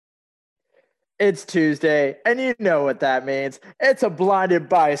It's Tuesday, and you know what that means. It's a Blinded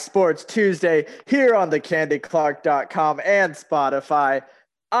by Sports Tuesday here on the CandyClark.com and Spotify.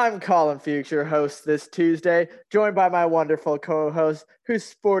 I'm Colin Fuchs, your host this Tuesday, joined by my wonderful co-host who's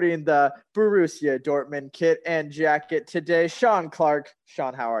sporting the Borussia Dortmund kit and jacket today, Sean Clark.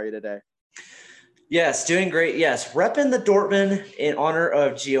 Sean, how are you today? Yes, doing great. Yes, repping the Dortmund in honor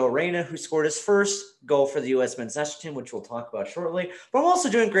of Gio Reyna, who scored his first goal for the U.S. men's national team, which we'll talk about shortly. But I'm also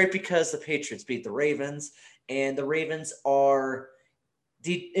doing great because the Patriots beat the Ravens, and the Ravens are,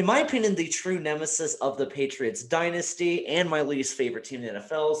 in my opinion, the true nemesis of the Patriots dynasty and my least favorite team in the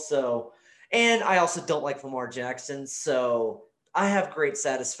NFL. So, and I also don't like Lamar Jackson, so I have great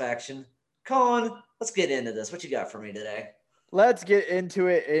satisfaction. Colin, let's get into this. What you got for me today? Let's get into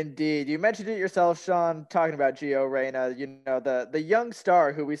it indeed. You mentioned it yourself, Sean, talking about Gio Reyna, the young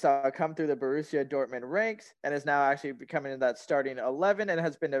star who we saw come through the Borussia Dortmund ranks and is now actually becoming that starting 11 and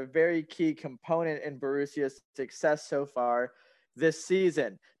has been a very key component in Borussia's success so far this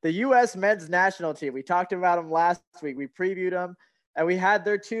season. The U.S. men's national team, we talked about them last week. We previewed them, and we had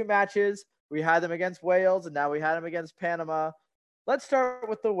their two matches. We had them against Wales, and now we had them against Panama. Let's start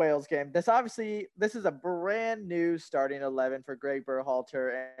with the Wales game. This is a brand new starting 11 for Greg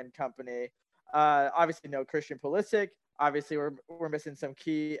Berhalter and company. Obviously, no Christian Pulisic. Obviously, we're missing some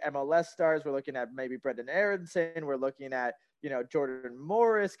key MLS stars. We're looking at maybe Brendan Aronson. We're looking at Jordan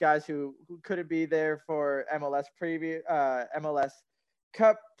Morris, guys who couldn't be there for MLS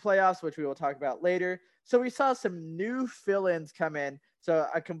Cup playoffs, which we will talk about later. So we saw some new fill-ins come in. So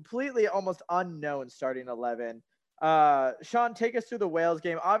a completely almost unknown starting 11. Sean, take us through the Wales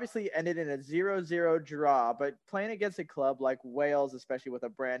game. Obviously ended in a 0-0 draw, but playing against a club like Wales, especially with a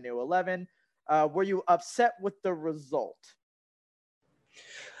brand new 11, were you upset with the result?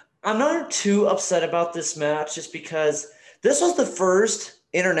 I'm not too upset about this match just because this was the first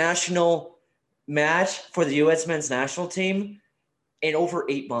international match for the U.S. men's national team in over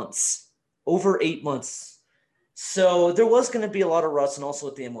 8 months. Over 8 months. So there was going to be a lot of rust, and also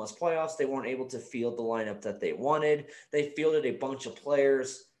with the MLS playoffs, they weren't able to field the lineup that they wanted. They fielded a bunch of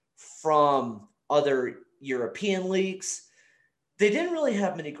players from other European leagues. They didn't really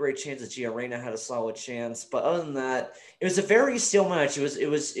have many great chances. Gio Reyna had a solid chance, but other than that, it was a very still match. It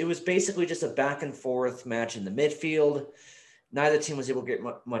was basically just a back and forth match in the midfield. Neither team was able to get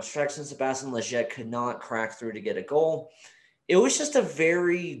much traction. Sebastian Lletget could not crack through to get a goal. It was just a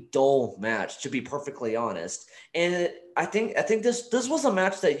very dull match, to be perfectly honest. And I think this was a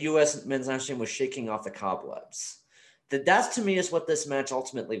match that U.S. men's national team was shaking off the cobwebs. That's to me is what this match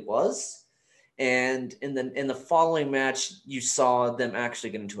ultimately was. And in the following match, you saw them actually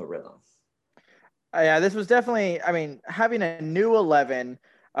get into a rhythm. Yeah, this was definitely. I mean, having a new 11.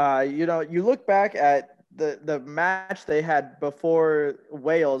 You look back at the match they had before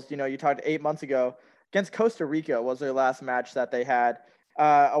Wales. You talked 8 months ago against Costa Rica was their last match that they had.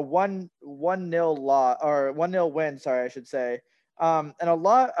 A 1-0 loss or 1-0 win, sorry, I should say. And a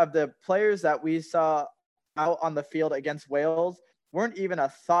lot of the players that we saw out on the field against Wales weren't even a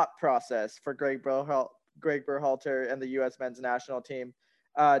thought process for Greg Berhalter and the U.S. men's national team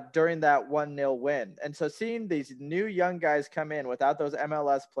during that 1-0 win. And so seeing these new young guys come in without those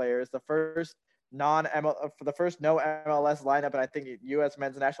MLS players, the first no MLS lineup, and I think U.S.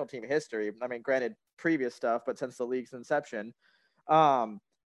 men's national team history. I mean, granted, previous stuff, but since the league's inception.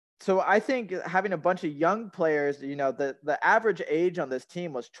 So I think having a bunch of young players, the average age on this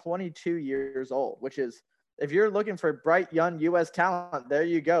team was 22 years old, which is, if you're looking for bright young U.S. talent, there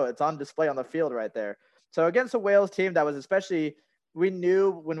you go. It's on display on the field right there. So against a Wales team that was especially, we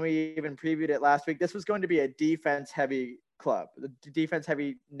knew when we even previewed it last week, this was going to be a defense-heavy club, the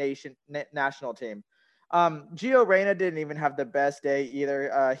defense-heavy national team. Gio Reyna didn't even have the best day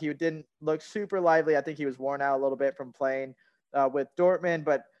either. He didn't look super lively. I think he was worn out a little bit from playing with Dortmund.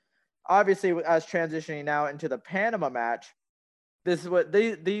 But obviously, as transitioning now into the Panama match, this is what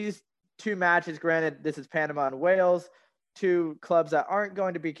these two matches, granted, this is Panama and Wales, two clubs that aren't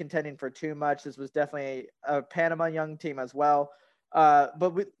going to be contending for too much. This was definitely a Panama young team as well.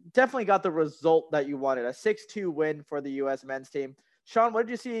 But we definitely got the result that you wanted, a 6-2 win for the U.S. men's team. Sean, what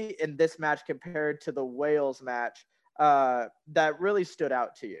did you see in this match compared to the Wales match that really stood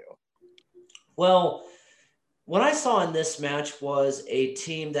out to you? Well, what I saw in this match was a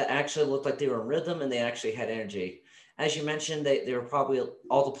team that actually looked like they were in rhythm and they actually had energy. As you mentioned, they were probably,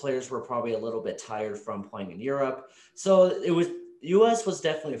 all the players were probably a little bit tired from playing in Europe. So U.S. was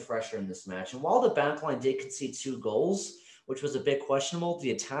definitely fresher in this match. And while the backline did concede 2 goals, which was a bit questionable,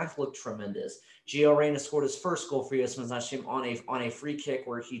 the attack looked tremendous. Gio Reyna scored his first goal for U.S. men's national team on a free kick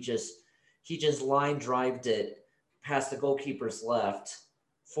where he just line drived it past the goalkeeper's left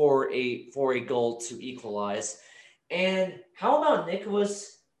for a goal to equalize. And how about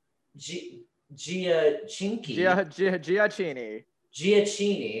Nicholas Giacchini? Giacchini.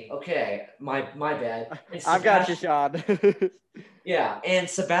 Giacchini. Okay, my bad. And I've got you, Sean. yeah, and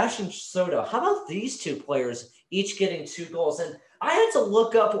Sebastian Soto. How about these two players each getting 2 goals? And I had to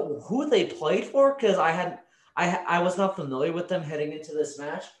look up who they played for because I was not familiar with them heading into this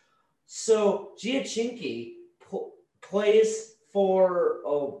match. So Giacchini plays for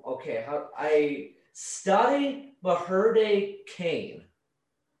Stade Maherde Kane.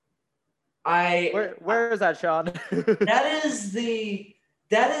 Where is that, Sean? that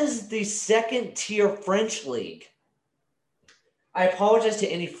is the second tier French league. I apologize to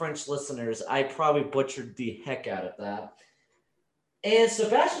any French listeners. I probably butchered the heck out of that. And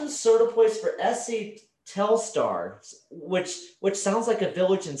Sebastian Soto plays for SC Telstar, which sounds like a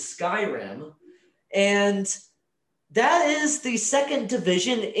village in Skyrim. And that is the second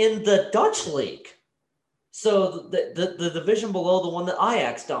division in the Dutch league. So the division below the one that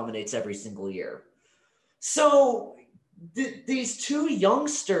Ajax dominates every single year. So these two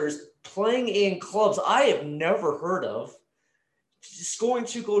youngsters playing in clubs I have never heard of, scoring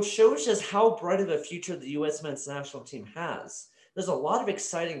 2 goals shows just how bright of a future the U.S. men's national team has. There's a lot of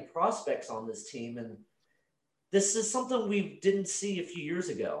exciting prospects on this team, and this is something we didn't see a few years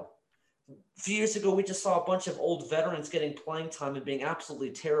ago. A few years ago, we just saw a bunch of old veterans getting playing time and being absolutely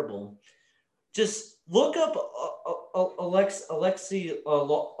terrible. Just look up Alexi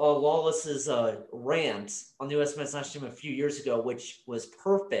Lawless's rant on the U.S. men's national team a few years ago, which was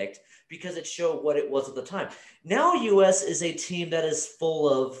perfect because it showed what it was at the time. Now U.S. is a team that is full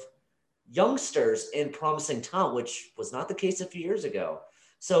of youngsters and promising talent, which was not the case a few years ago.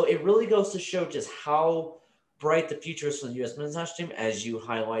 So it really goes to show just how bright the future is for the U.S. men's national team, as you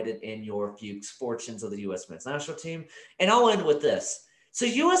highlighted in your Fuchs fortunes of the U.S. men's national team. And I'll end with this. So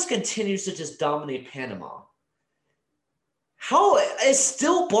U.S. continues to just dominate Panama. How it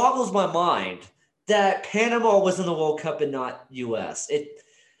still boggles my mind that Panama was in the World Cup and not U.S.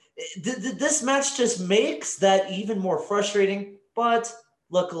 This match just makes that even more frustrating, but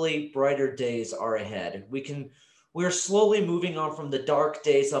luckily brighter days are ahead. We're slowly moving on from the dark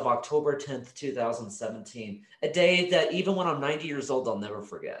days of October 10th, 2017, a day that even when I'm 90 years old, I'll never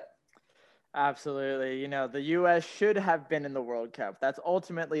forget. Absolutely. You know, the U.S. should have been in the World Cup. That's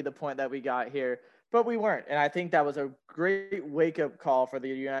ultimately the point that we got here, but we weren't. And I think that was a great wake-up call for the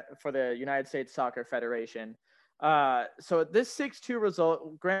United States Soccer Federation. So this 6-2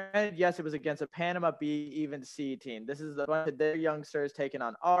 result, granted, yes, it was against a Panama B, even C team. This is a bunch of their youngsters taking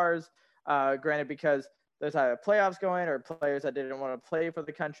on ours, granted, because there's either playoffs going or players that didn't want to play for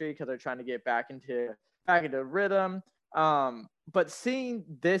the country because they're trying to get back into rhythm. But seeing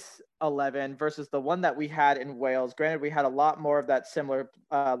this 11 versus the one that we had in Wales, granted, we had a lot more of that similar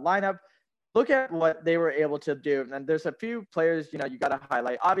lineup. Look at what they were able to do. And there's a few players, you got to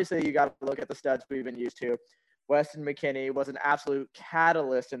highlight. Obviously, you got to look at the studs we've been used to. Weston McKennie was an absolute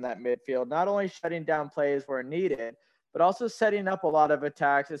catalyst in that midfield, not only shutting down plays where needed, but also setting up a lot of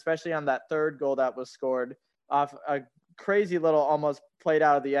attacks, especially on that third goal that was scored off a crazy little almost played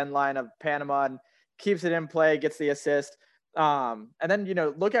out of the end line of Panama and keeps it in play, gets the assist. And then,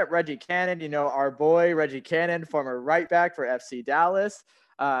 look at Reggie Cannon, our boy Reggie Cannon, former right back for FC Dallas,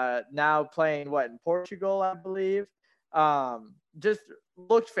 now playing in Portugal, I believe. Just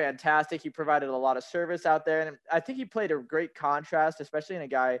looked fantastic. He provided a lot of service out there. And I think he played a great contrast, especially in a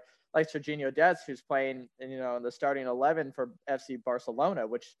guy like Serginho Dest, who's playing, in the starting 11 for FC Barcelona,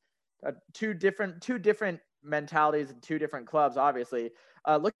 which two different mentalities and two different clubs, obviously.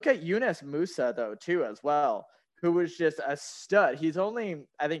 Look at Yunus Musa, though, too, as well, who was just a stud. He's only,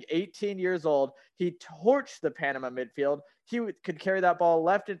 I think, 18 years old. He torched the Panama midfield. He could carry that ball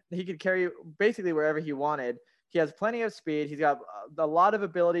left. He could carry basically wherever he wanted. He has plenty of speed. He's got a lot of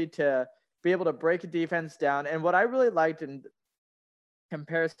ability to be able to break a defense down. And what I really liked in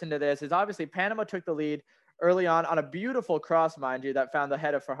comparison to this is obviously Panama took the lead early on a beautiful cross, mind you, that found the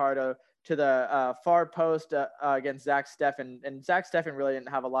head of Fajardo to the far post against Zach Steffen. And Zach Steffen really didn't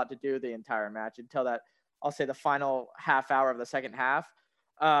have a lot to do the entire match until that, I'll say, the final half hour of the second half.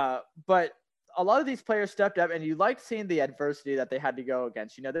 But a lot of these players stepped up, and you liked seeing the adversity that they had to go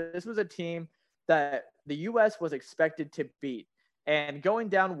against. This was a team that the U.S. was expected to beat. And going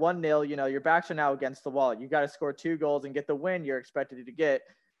down 1-0, your backs are now against the wall. You got to score 2 goals and get the win you're expected to get.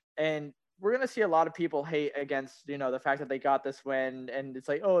 And we're going to see a lot of people hate against, the fact that they got this win. And it's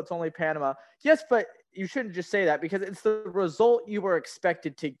like, oh, it's only Panama. Yes, but you shouldn't just say that because it's the result you were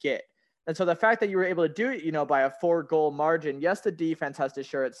expected to get. And so the fact that you were able to do it, by a 4-goal margin, yes, the defense has to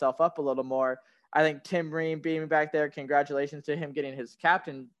shore itself up a little more. I think Tim Ream being back there, congratulations to him getting his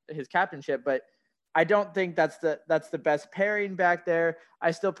captainship, but I don't think that's the best pairing back there.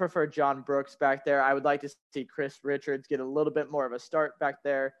 I still prefer John Brooks back there. I would like to see Chris Richards get a little bit more of a start back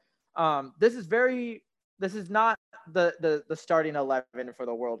there. This is not the starting 11 for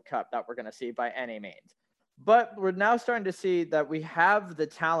the World Cup that we're going to see by any means. But we're now starting to see that we have the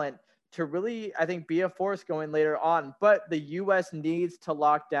talent to really, I think, be a force going later on. But the U.S. needs to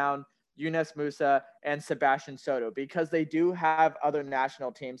lock down Yunus Musa and Sebastian Soto because they do have other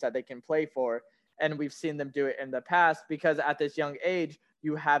national teams that they can play for. And we've seen them do it in the past because at this young age,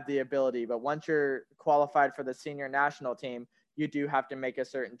 you have the ability. But once you're qualified for the senior national team, you do have to make a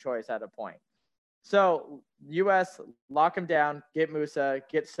certain choice at a point. So U.S., lock them down, get Musa,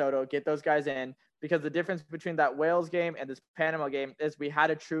 get Soto, get those guys in, because the difference between that Wales game and this Panama game is we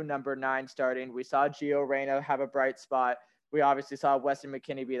had a true number 9 starting. We saw Gio Reyna have a bright spot. We obviously saw Weston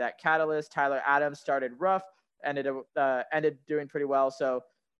McKennie be that catalyst. Tyler Adams started rough, ended doing pretty well. So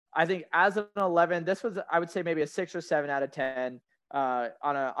I think as an 11, this was, I would say, maybe a 6 or 7 out of 10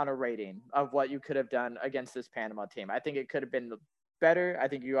 on a rating of what you could have done against this Panama team. I think it could have been better. I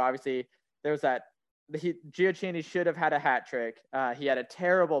think there was that Gioacchini should have had a hat trick. He had a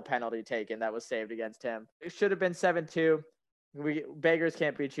terrible penalty taken that was saved against him. It should have been 7-2. Beggars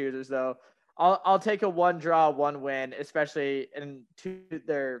can't be choosers, though. I'll take a 1 draw, 1 win, especially into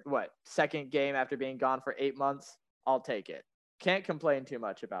their second game after being gone for 8 months. I'll take it. Can't complain too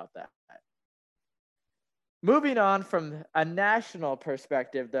much about that. Moving on from a national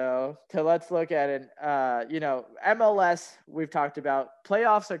perspective, though, to let's look at it. MLS, we've talked about.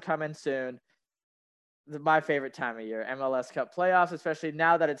 Playoffs are coming soon. My favorite time of year, MLS Cup playoffs, especially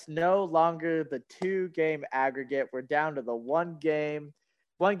now that it's no longer the 2-game aggregate. We're down to the one game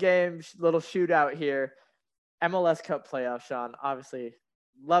little shootout here. MLS Cup playoffs, Sean. Obviously,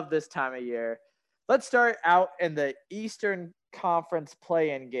 love this time of year. Let's start out in the Eastern Conference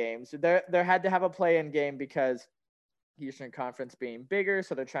play-in games. There had to have a play-in game because Eastern Conference being bigger,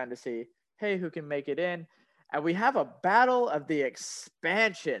 so they're trying to see, hey, who can make it in. And we have a battle of the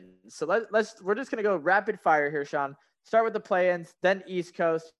expansion. So we're just gonna go rapid fire here, Sean. Start with the play-ins, then East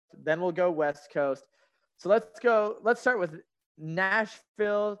Coast, then we'll go West Coast. So let's start with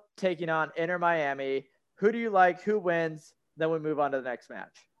Nashville taking on Inter Miami. Who do you like? Who wins? Then we move on to the next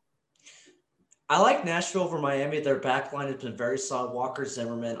match. I like Nashville over Miami. Their back line has been very solid. Walker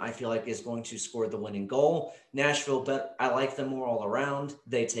Zimmerman, I feel like, is going to score the winning goal. Nashville, but I like them more all around.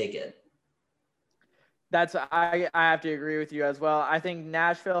 They take it. I have to agree with you as well. I think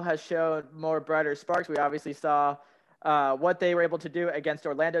Nashville has shown more brighter sparks. We obviously saw what they were able to do against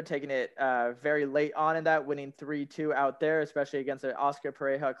Orlando, taking it very late on in that, winning 3-2 out there, especially against an Oscar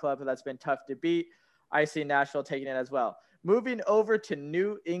Pareja club that's been tough to beat. I see Nashville taking it as well. Moving over to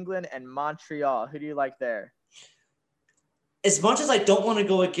New England and Montreal. Who do you like there? As much as I don't want to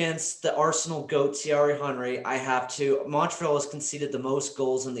go against the Arsenal GOAT, Thierry Henry, I have to. Montreal has conceded the most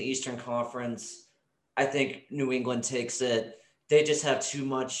goals in the Eastern Conference. I think New England takes it. They just have too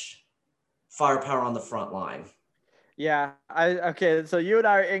much firepower on the front line. Yeah. Okay. So you and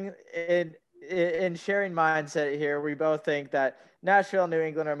I are in sharing mindset here. We both think that Nashville and New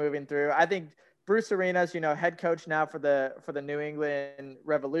England are moving through. I think Bruce Arenas, head coach now for the New England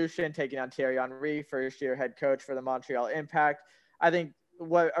Revolution, taking on Thierry Henry, first-year head coach for the Montreal Impact. I think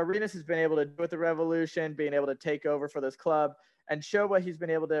what Arenas has been able to do with the Revolution, being able to take over for this club and show what he's been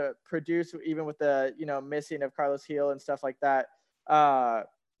able to produce, even with the missing of Carlos Gil and stuff like that.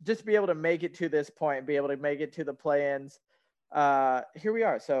 Just be able to make it to this point, be able to make it to the play-ins. Here we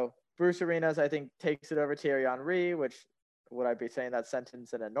are. So Bruce Arenas, I think, takes it over Thierry Henry, which would I be saying that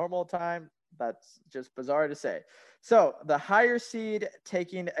sentence in a normal time? That's just bizarre to say. So the higher seed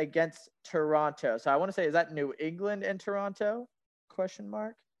taking against Toronto. So I want to say, is that New England and Toronto? Question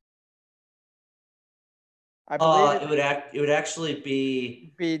mark. I believe it would actually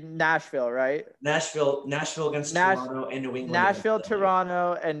be Nashville, right? Nashville against Toronto and New England. Nashville,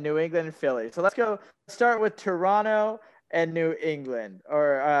 Toronto, and New England and Philly. So let's start with Toronto and New England,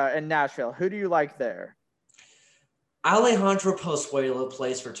 or and Nashville. Who do you like there? Alejandro Pozuelo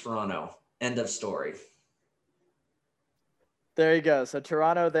plays for Toronto. End of story. There you go. So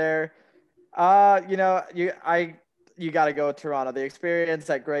Toronto there. You got to go with Toronto. The experience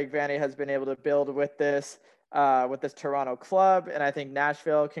that Greg Vanney has been able to build with this Toronto club, and I think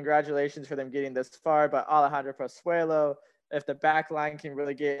Nashville. Congratulations for them getting this far. But Alejandro Pozuelo, if the back line can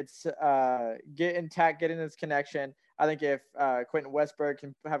really get intact, get in this connection, I think if Quentin Westberg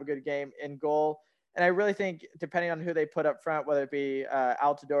can have a good game in goal, and I really think depending on who they put up front, whether it be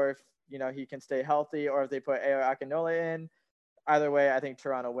Altidore, if he can stay healthy, or if they put Ayo Akinola in, either way, I think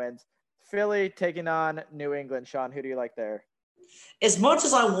Toronto wins. Philly taking on New England. Sean, who do you like there? As much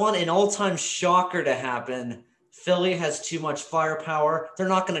as I want an all-time shocker to happen, Philly has too much firepower. They're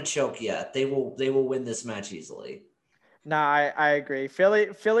not going to choke yet. They will win this match easily. No, I agree. Philly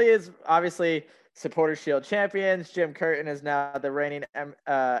is obviously Supporter Shield champions. Jim Curtin is now the reigning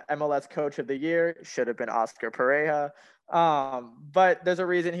MLS Coach of the Year. Should have been Oscar Pereira. But there's a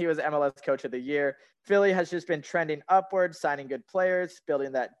reason he was MLS Coach of the Year. Philly has just been trending upward, signing good players,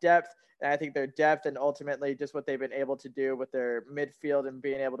 building that depth. And I think their depth and ultimately just what they've been able to do with their midfield and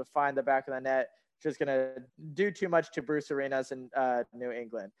being able to find the back of the net just going to do too much to Bruce Arenas in New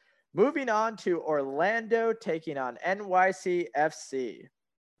England. Moving on to Orlando taking on NYCFC.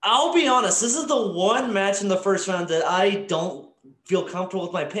 I'll be honest, this is the one match in the first round that I don't feel comfortable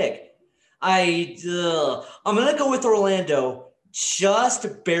with my pick. I'm going to go with Orlando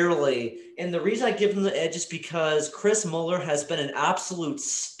just barely. And the reason I give them the edge is because Chris Muller has been an absolute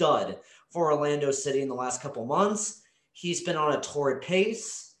stud for Orlando City in the last couple months. He's been on a torrid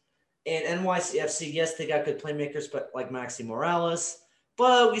pace. And NYCFC, yes, they got good playmakers, but like Maxi Morales.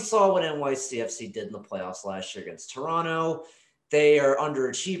 But we saw what NYCFC did in the playoffs last year against Toronto. They are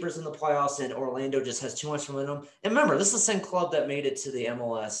underachievers in the playoffs, and Orlando just has too much momentum. And remember, this is the same club that made it to the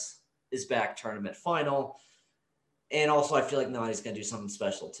MLS is back tournament final. And also, I feel like Nani's going to do something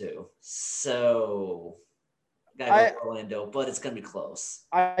special too. So, gotta go Orlando, but it's going to be close.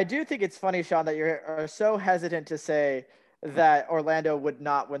 I do think it's funny, Sean, that you're so hesitant to say that Orlando would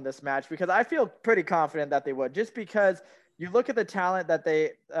not win this match, because I feel pretty confident that they would, just because you look at the talent that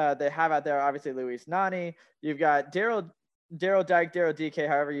they have out there. Obviously, Luis Nani. You've got Daryl Dike, Daryl DK,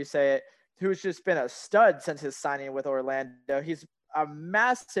 however you say it, who's just been a stud since his signing with Orlando. He's a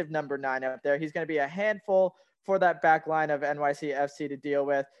massive number 9 up there. He's going to be a handful for that back line of NYCFC to deal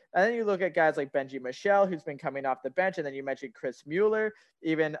with. And then you look at guys like Benji Michel, who's been coming off the bench. And then you mentioned Chris Mueller,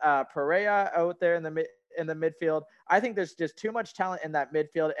 even Pereira out there in the midfield. I think there's just too much talent in that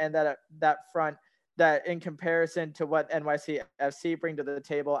midfield and that front, that in comparison to what NYCFC bring to the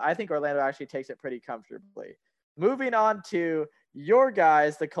table, I think Orlando actually takes it pretty comfortably. Moving on to your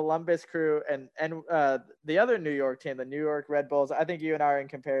guys, the Columbus Crew, and the other New York team, the New York Red Bulls. I think you and I are in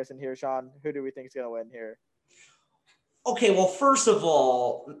comparison here, Sean. Who do we think is going to win here? Okay, well, first of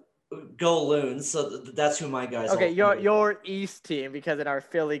all, go Loons. So that's who my guys are. Okay, your East team, because in our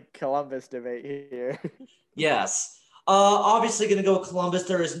Philly Columbus debate here. Yes. Obviously going to go Columbus.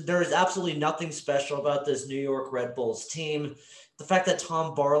 There is absolutely nothing special about this New York Red Bulls team. The fact that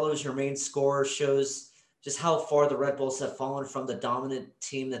Tom Barlow is your main scorer shows just how far the Red Bulls have fallen from the dominant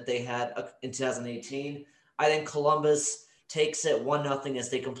team that they had in 2018. I think Columbus takes it 1-0 as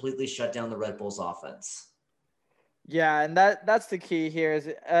they completely shut down the Red Bulls offense. Yeah, and that's the key here. Is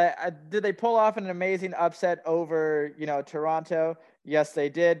did they pull off an amazing upset over Toronto? Yes, they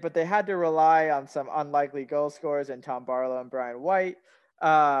did, but they had to rely on some unlikely goal scorers in Tom Barlow and Brian White.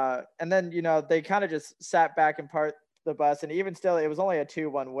 And then they kind of just sat back and parked the bus, and even still, it was only a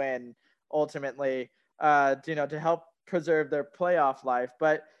 2-1 win ultimately. To help preserve their playoff life.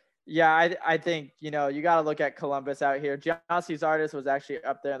 But yeah, I think, you got to look at Columbus out here. Gyasi Zardes was actually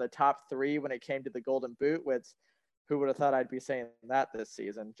up there in the top 3 when it came to the Golden Boot, which who would have thought I'd be saying that this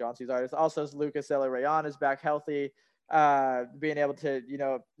season. Gyasi Zardes. Also, Lucas Elarayan is back healthy, being able to,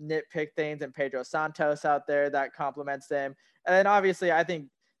 nitpick things, and Pedro Santos out there that complements them. And then obviously, I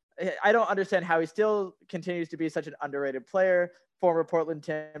don't understand how he still continues to be such an underrated player. Former Portland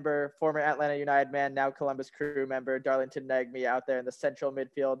Timber, former Atlanta United man, now Columbus Crew member, Darlington Nagbe out there in the central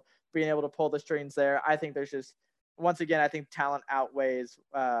midfield, being able to pull the strings there. I think there's just, once again, I think talent outweighs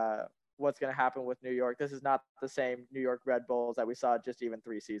what's going to happen with New York. This is not the same New York Red Bulls that we saw just even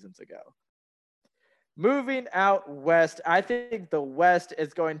 3 seasons ago. Moving out west, I think the West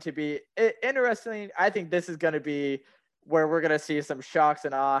is going to be interesting. I think this is going to be where we're going to see some shocks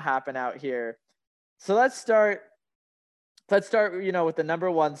and awe happen out here. So let's start, with the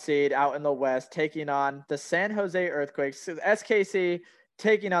number 1 seed out in the West, taking on the San Jose Earthquakes. So SKC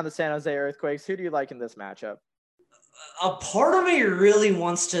taking on the San Jose Earthquakes. Who do you like in this matchup? A part of me really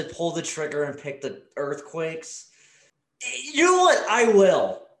wants to pull the trigger and pick the Earthquakes. You know what? I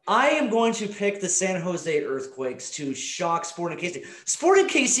will. I am going to pick the San Jose Earthquakes to shock Sporting KC. Sporting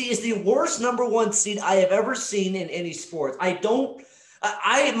KC is the worst number 1 seed I have ever seen in any sport.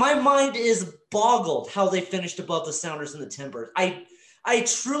 My mind is boggled how they finished above the Sounders and the Timbers. I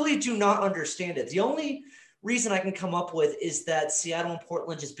truly do not understand it. The only reason I can come up with is that Seattle and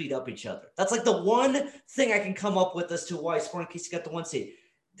Portland just beat up each other. That's like the one thing I can come up with as to why Sporting KC got the 1 seed.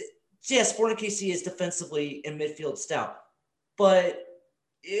 Yeah, Sporting KC is defensively and midfield stout. But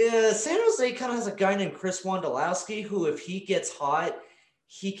San Jose kind of has a guy named Chris Wondolowski who, if he gets hot,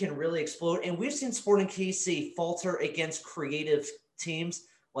 he can really explode. And we've seen Sporting KC falter against creative teams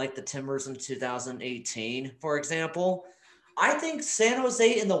like the Timbers in 2018, for example. I think San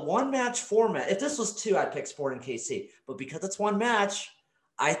Jose in the one-match format, if this was two, I'd pick Sporting KC. But because it's one match,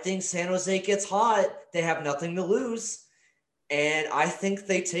 I think San Jose gets hot. They have nothing to lose. And I think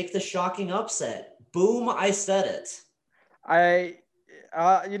they take the shocking upset. Boom, I said it.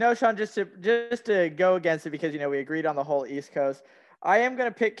 Sean, just to go against it because we agreed on the whole East Coast. I am going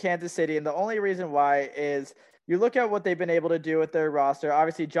to pick Kansas City, and the only reason why is you look at what they've been able to do with their roster.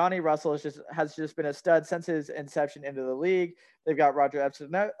 Obviously, Johnny Russell has just been a stud since his inception into the league. They've got Roger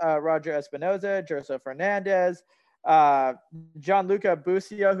Espinoza, Joseph Fernandez, Gianluca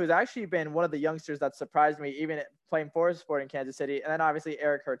Busio, who's actually been one of the youngsters that surprised me, even playing for Sporting Kansas City, and then obviously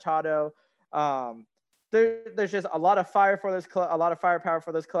Eric Hurtado. There's just a lot of fire for this club, a lot of firepower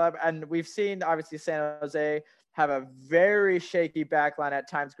for this club, and we've seen obviously San Jose have a very shaky backline at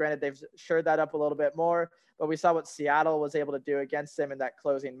times. Granted, they've shored that up a little bit more, but we saw what Seattle was able to do against them in that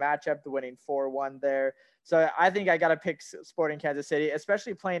closing matchup, the winning 4-1 there. So I think I got to pick Sporting Kansas City,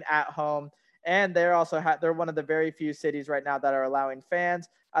 especially playing at home. And they're one of the very few cities right now that are allowing fans.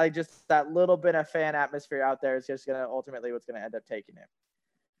 I think just that little bit of fan atmosphere out there is just going to ultimately what's going to end up taking it.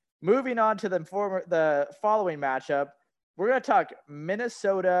 Moving on to the following matchup, we're going to talk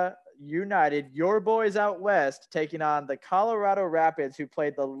Minnesota United, your boys out west, taking on the Colorado Rapids, who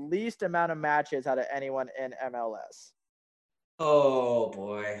played the least amount of matches out of anyone in MLS. Oh,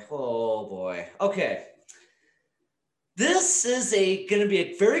 boy. Okay. This is going to be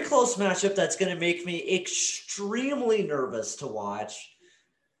a very close matchup that's going to make me extremely nervous to watch.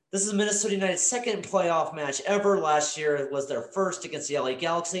 This is Minnesota United's second playoff match ever. Last year it was their first against the LA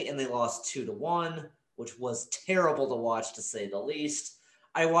Galaxy, and they lost 2-1, which was terrible to watch, to say the least.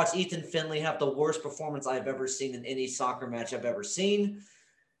 I watched Ethan Finlay have the worst performance I've ever seen in any soccer match I've ever seen.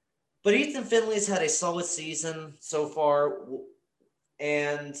 But Ethan Finlay's had a solid season so far.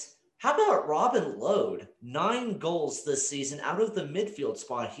 And how about Robin Lod? 9 goals this season out of the midfield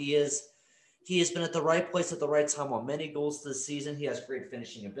spot. He has been at the right place at the right time on many goals this season. He has great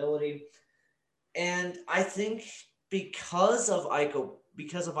finishing ability. And I think because of Iko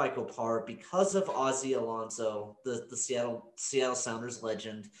Parr, because of Ozzie Alonso, the Seattle Sounders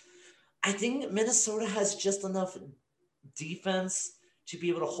legend, I think Minnesota has just enough defense to be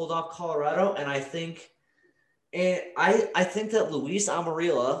able to hold off Colorado. And I think that Luis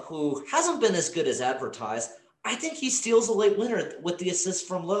Amarilla, who hasn't been as good as advertised, I think he steals a late winner with the assist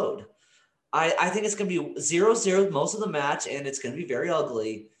from Lod. I think it's going to be 0-0 most of the match, and it's going to be very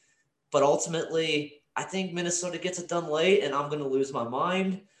ugly. But ultimately, I think Minnesota gets it done late, and I'm going to lose my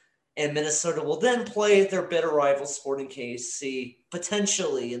mind. And Minnesota will then play their bitter rival Sporting KC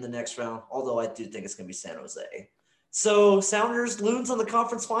potentially in the next round, although I do think it's going to be San Jose. So Sounders, Loons on the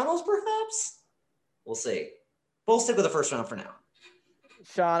conference finals, perhaps? We'll see. We'll stick with the first round for now.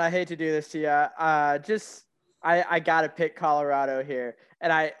 Sean, I hate to do this to you. I got to pick Colorado here.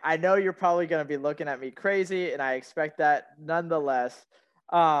 And I know you're probably going to be looking at me crazy, and I expect that nonetheless.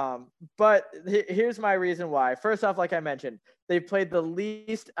 But here's my reason why. First off, like I mentioned, they've played the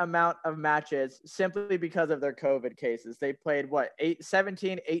least amount of matches simply because of their COVID cases. They played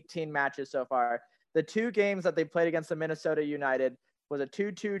 18 matches so far. The 2 games that they played against the Minnesota United was a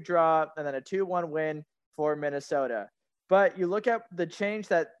 2-2 draw and then a 2-1 win for Minnesota. But you look at the change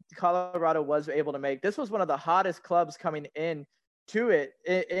that Colorado was able to make. This was one of the hottest clubs coming into this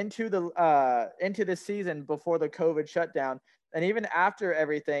season before the COVID shutdown. And even after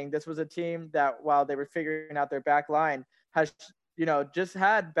everything, this was a team that, while they were figuring out their back line, has, just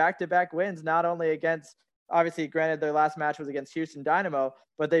had back-to-back wins, not only against, obviously, granted, their last match was against Houston Dynamo,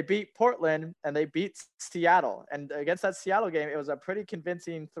 but they beat Portland and they beat Seattle. And against that Seattle game, it was a pretty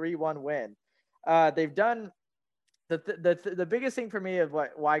convincing 3-1 win. They've done the biggest thing for me of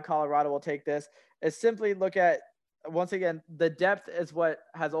why Colorado will take this is simply look at, once again, the depth is what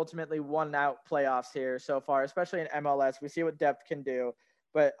has ultimately won out playoffs here so far, especially in MLS. We see what depth can do.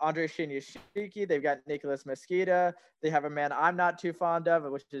 But Andre Shinyashiki, they've got Nicholas Mosqueda. They have a man I'm not too fond of,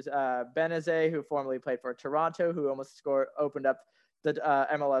 which is Benazé, who formerly played for Toronto, who almost opened up the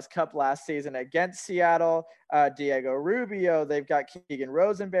MLS Cup last season against Seattle. Diego Rubio. They've got Keegan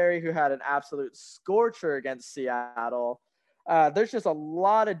Rosenberry, who had an absolute scorcher against Seattle. There's just a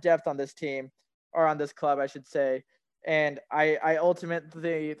lot of depth on this team, or on this club, I should say. And I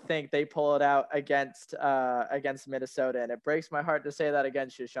ultimately think they pull it out against Minnesota. And it breaks my heart to say that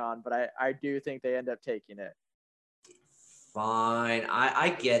against you, Sean, but I do think they end up taking it. Fine.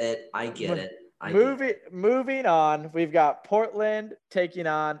 I get it. Moving on, we've got Portland taking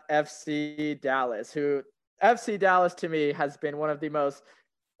on FC Dallas, who FC Dallas to me has been one of the most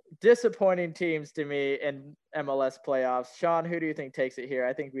disappointing teams to me in MLS playoffs. Sean, who do you think takes it here?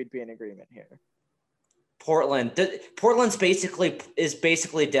 I think we'd be in agreement here. Portland. Portland's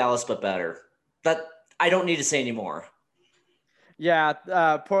basically Dallas, but better. That I don't need to say anymore. Yeah,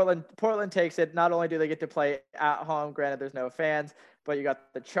 Portland takes it. Not only do they get to play at home, granted there's no fans, but you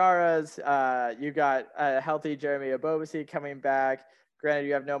got the Charas. You got a healthy Jeremy Ebobisse coming back. Granted,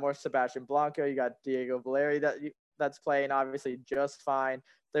 you have no more Sebastian Blanco. You got Diego Valeri that's playing obviously just fine.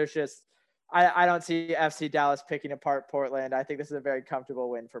 There's just I don't see FC Dallas picking apart Portland. I think this is a very comfortable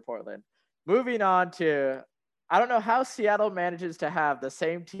win for Portland. Moving on to, I don't know how Seattle manages to have the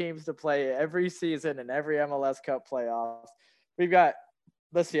same teams to play every season in every MLS Cup playoffs. We've got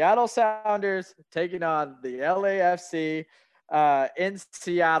the Seattle Sounders taking on the LAFC in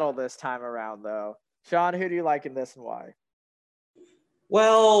Seattle this time around, though. Sean, who do you like in this and why?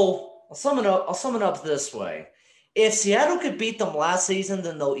 Well, I'll sum it up this way. If Seattle could beat them last season,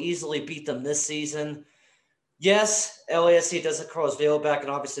 then they'll easily beat them this season. Yes, LAFC doesn't Carlos Vela back, and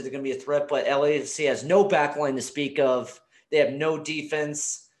obviously they're going to be a threat, but LAFC has no backline to speak of. They have no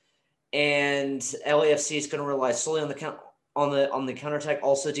defense, and LAFC is going to rely solely on the counterattack.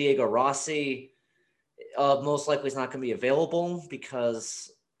 Also, Diego Rossi most likely is not going to be available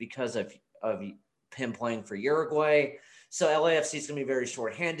because of him playing for Uruguay. So LAFC is going to be very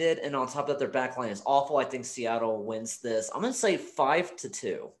shorthanded, and on top of that, their backline is awful. I think Seattle wins this. I'm going to say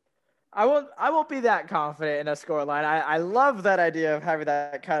 5-2. I won't be that confident in a scoreline. I love that idea of having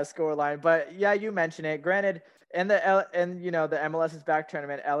that kind of scoreline, but yeah, you mentioned it. Granted, in the MLS's back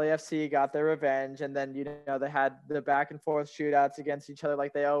tournament, LAFC got their revenge, and then they had the back and forth shootouts against each other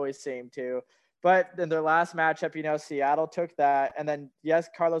like they always seem to. But in their last matchup, Seattle took that, and then yes,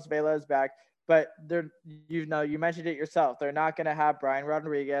 Carlos Vela is back. But you mentioned it yourself. They're not going to have Brian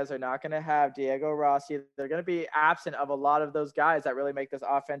Rodriguez. They're not going to have Diego Rossi. They're going to be absent of a lot of those guys that really make this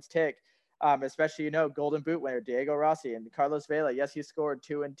offense tick. Especially, Golden Boot winner Diego Rossi and Carlos Vela. Yes, he scored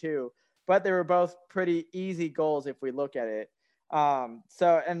 2 and 2, but they were both pretty easy goals if we look at it.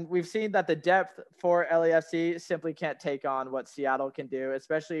 And we've seen that the depth for LAFC simply can't take on what Seattle can do,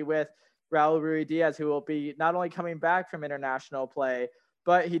 especially with Raul Ruidiaz, who will be not only coming back from international play,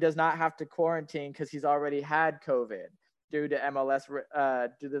 but he does not have to quarantine because he's already had COVID due to the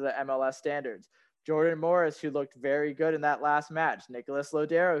MLS standards. Jordan Morris, who looked very good in that last match. Nicholas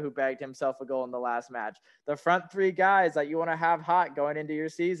Lodero, who bagged himself a goal in the last match. The front three guys that you want to have hot going into your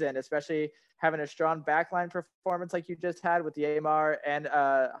season, especially having a strong backline performance like you just had with Yeimar and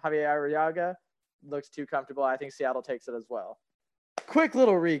Javier Arriaga, looks too comfortable. I think Seattle takes it as well. Quick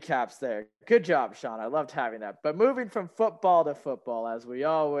little recaps there. Good job, Sean. I loved having that. But moving from football to football, as we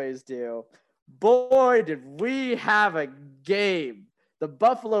always do, boy, did we have a game. The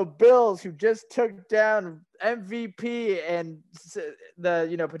Buffalo Bills, who just took down MVP and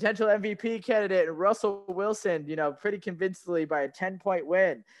the potential MVP candidate Russell Wilson, pretty convincingly by a 10-point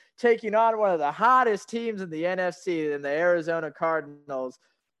win, taking on one of the hottest teams in the NFC, in the Arizona Cardinals.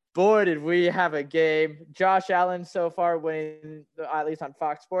 Boy, did we have a game. Josh Allen so far winning, at least on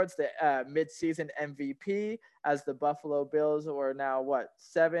Fox Sports, the midseason MVP, as the Buffalo Bills were now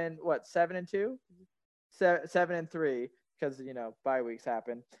 7-2? 7-3, because bye weeks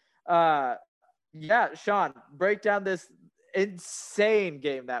happen. Yeah, Sean, break down this insane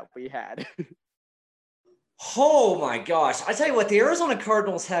game that we had. Oh my gosh. I tell you what, the Arizona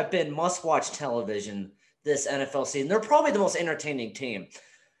Cardinals have been must-watch television this NFL season. They're probably the most entertaining team.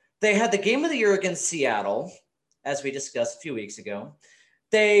 They had the game of the year against Seattle, as we discussed a few weeks ago.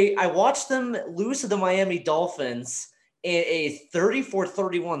 I watched them lose to the Miami Dolphins in a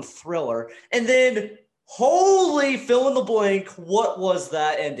 34-31 thriller. And then, holy fill in the blank, what was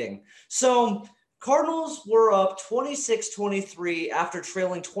that ending? So, Cardinals were up 26-23 after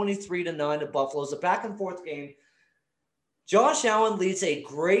trailing 23-9 to Buffalo. It's a back-and-forth game. Josh Allen leads a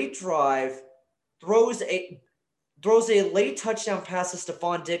great drive, throws a late touchdown pass to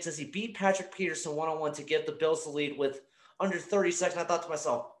Stephon Diggs as he beat Patrick Peterson one-on-one to give the Bills the lead with under 30 seconds. I thought to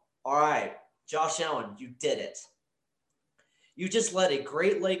myself, all right, Josh Allen, you did it. You just led a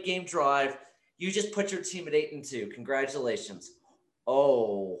great late game drive. You just put your team at 8-2. Congratulations.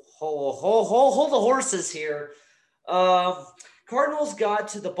 Oh, hold the horses here. Cardinals got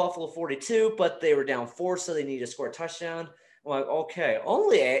to the Buffalo 42, but they were down 4, so they needed to score a touchdown. I'm like, okay,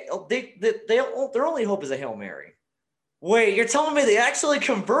 their only hope is a Hail Mary. Wait, you're telling me they actually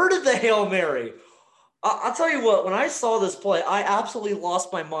converted the Hail Mary? I'll tell you what, when I saw this play, I absolutely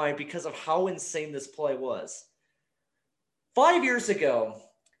lost my mind because of how insane this play was. 5 years ago,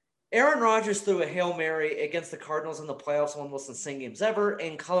 Aaron Rodgers threw a Hail Mary against the Cardinals in the playoffs, one of the most insane games ever,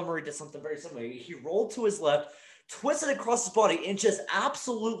 and Kyler Murray did something very similar. He rolled to his left, twisted across his body, and just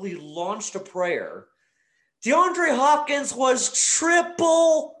absolutely launched a prayer. DeAndre Hopkins was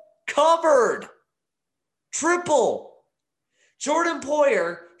triple covered. Triple. Jordan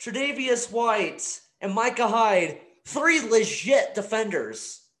Poyer, Tre'Davious White, and Micah Hyde, 3 legit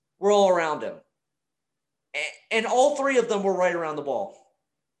defenders were all around him. And all 3 of them were right around the ball.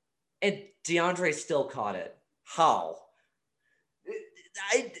 And DeAndre still caught it. How?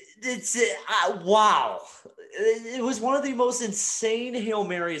 Wow. It was one of the most insane Hail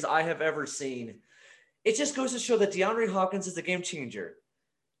Marys I have ever seen. It just goes to show that DeAndre Hopkins is a game changer.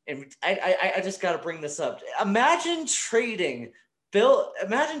 And I just got to bring this up. Imagine trading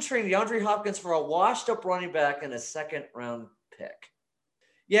DeAndre Hopkins for a washed-up running back and a second-round pick.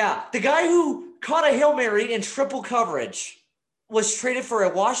 Yeah, the guy who caught a Hail Mary in triple coverage was traded for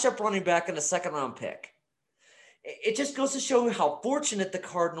a washed-up running back and a second-round pick. It just goes to show how fortunate the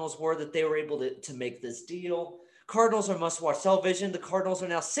Cardinals were that they were able to make this deal. Cardinals are must-watch television. The Cardinals are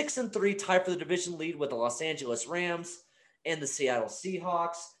now 6-3, tied for the division lead with the Los Angeles Rams and the Seattle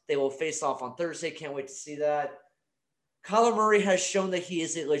Seahawks. They will face off on Thursday. Can't wait to see that. Kyler Murray has shown that he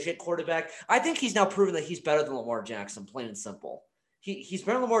is a legit quarterback. I think he's now proven that he's better than Lamar Jackson, plain and simple. He's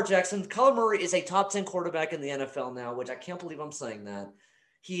better than Lamar Jackson. Kyler Murray is a top 10 quarterback in the NFL now, which I can't believe I'm saying that.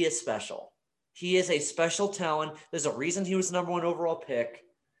 He is special. He is a special talent. There's a reason he was the number 1 overall pick.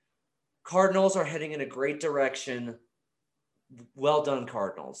 Cardinals are heading in a great direction. Well done,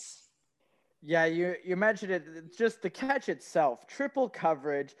 Cardinals. Yeah, you mentioned it. It's just the catch itself. Triple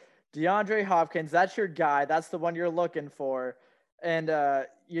coverage. DeAndre Hopkins, that's your guy. That's the one you're looking for. And,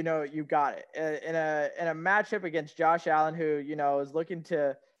 you got it. In a matchup against Josh Allen, who, is looking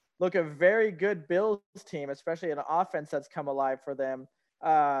to look a very good Bills team, especially an offense that's come alive for them,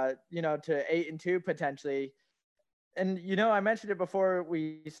 to 8-2 potentially. And, I mentioned it before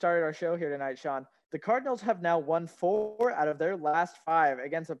we started our show here tonight, Sean. The Cardinals have now won 4 out of their last 5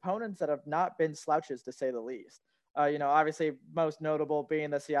 against opponents that have not been slouches, to say the least. Obviously most notable being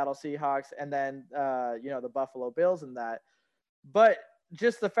the Seattle Seahawks and then, the Buffalo Bills and that. But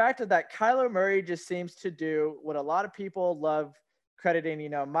just the fact that Kyler Murray just seems to do what a lot of people love crediting,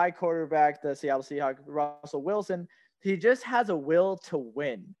 my quarterback, the Seattle Seahawks, Russell Wilson. He just has a will to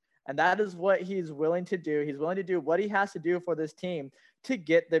win. And that is what he's willing to do. He's willing to do what he has to do for this team to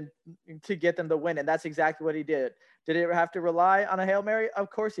get them to win. And that's exactly what he did. Did he have to rely on a Hail Mary? Of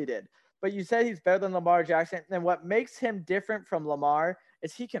course he did. But you said he's better than Lamar Jackson. And what makes him different from Lamar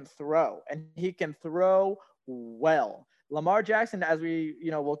is he can throw, and he can throw well. Lamar Jackson, as we,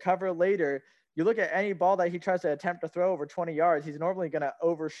 will cover later, you look at any ball that he tries to attempt to throw over 20 yards, he's normally going to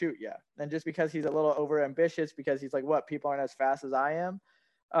overshoot you. And just because he's a little over ambitious, because he's like, what, people aren't as fast as I am.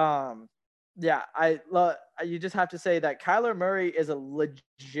 You just have to say that Kyler Murray is a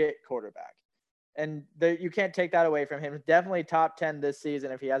legit quarterback. And you can't take that away from him. Definitely top 10 this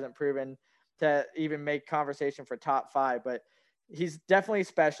season if he hasn't proven to even make conversation for top 5. But he's definitely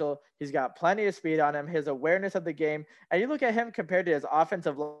special. He's got plenty of speed on him, his awareness of the game. And you look at him compared to his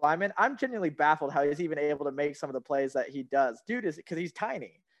offensive lineman, I'm genuinely baffled how he's even able to make some of the plays that he does. Dude, is because he's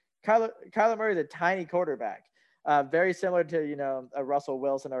tiny. Kyler Murray is a tiny quarterback. Very similar to, a Russell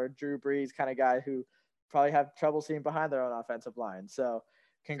Wilson or a Drew Brees kind of guy who probably have trouble seeing behind their own offensive line. So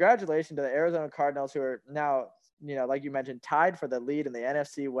congratulations to the Arizona Cardinals, who are now, like you mentioned, tied for the lead in the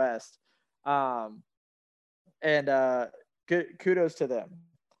NFC West. Good kudos to them.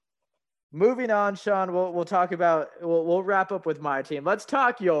 Moving on, Sean, we'll talk about, we'll wrap up with my team. Let's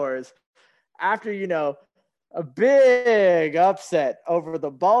talk yours. After, a big upset over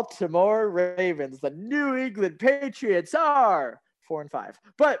the Baltimore Ravens, the New England Patriots are 4-5.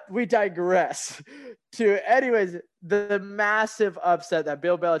 But we digress anyways, the massive upset that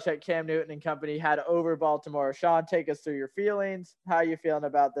Bill Belichick, Cam Newton, and company had over Baltimore. Sean, take us through your feelings. How are you feeling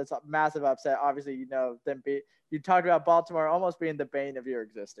about this massive upset? Obviously, you talked about Baltimore almost being the bane of your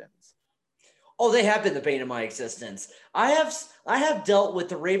existence. Oh, they have been the bane of my existence. I have dealt with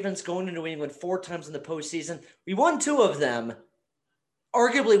the Ravens going to New England 4 times in the postseason. We won 2 of them.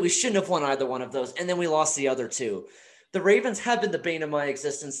 Arguably, we shouldn't have won either one of those, and then we lost the other 2. The Ravens have been the bane of my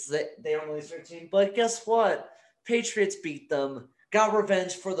existence. They are only 13, but guess what? Patriots beat them. Got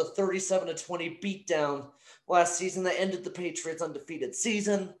revenge for the 37-20 beatdown last season that ended the Patriots' undefeated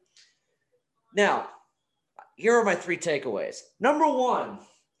season. Now, here are my 3 takeaways. Number 1,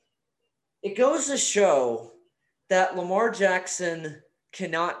 it goes to show that Lamar Jackson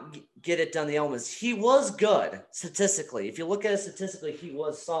cannot get it done the elements. He was good statistically. If you look at it statistically, he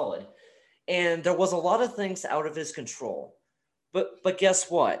was solid. And there was a lot of things out of his control. But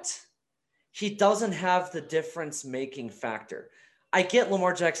guess what? He doesn't have the difference-making factor. I get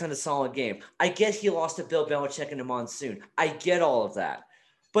Lamar Jackson had a solid game. I get he lost to Bill Belichick in the monsoon. I get all of that.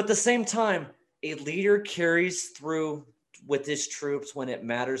 But at the same time, a leader carries through with his troops when it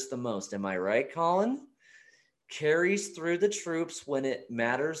matters the most. Am I right, Colin? Carries through the troops when it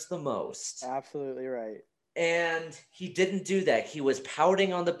matters the most. Absolutely right. And he didn't do that. He was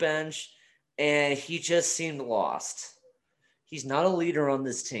pouting on the bench, and he just seemed lost. He's not a leader on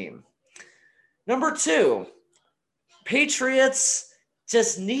this team. Number 2, Patriots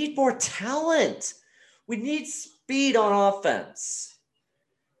just need more talent. We need speed on offense.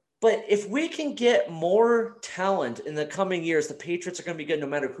 But if we can get more talent in the coming years, the Patriots are going to be good no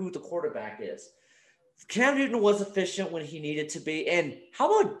matter who the quarterback is. Cam Newton was efficient when he needed to be. And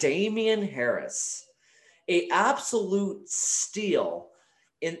how about Damien Harris? An absolute steal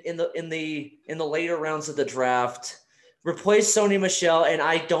in the later rounds of the draft. Replaced Sony Michel, and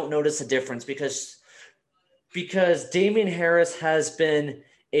I don't notice a difference because Damien Harris has been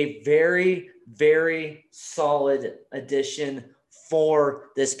a very, very solid addition for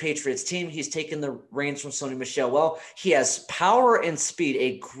this Patriots team. He's taken the reins from Sony Michel well. He has power and speed,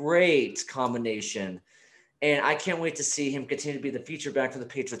 a great combination. And I can't wait to see him continue to be the feature back for the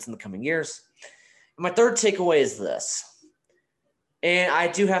Patriots in the coming years. And my third takeaway is this. And I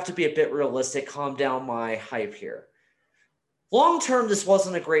do have to be a bit realistic, calm down my hype here. Long term, this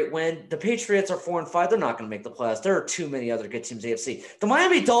wasn't a great win. The Patriots are 4-5. They're not going to make the playoffs. There are too many other good teams in the AFC. The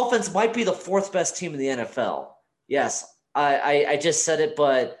Miami Dolphins might be the 4th best team in the NFL. Yes, I just said it,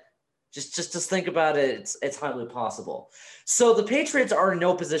 but just think about it. It's highly possible. So the Patriots are in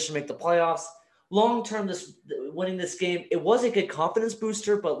no position to make the playoffs. Long term, winning this game, it was a good confidence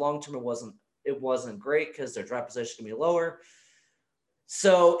booster, but long term, it wasn't great because their draft position can be lower.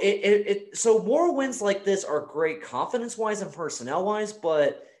 So so more wins like this are great confidence-wise and personnel-wise,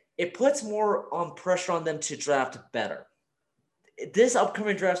 but it puts more on pressure on them to draft better. This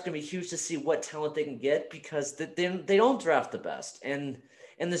upcoming draft is going to be huge to see what talent they can get because they don't draft the best. And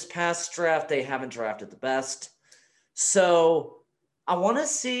in this past draft, they haven't drafted the best. So I want to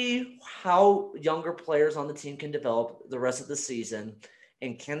see how younger players on the team can develop the rest of the season,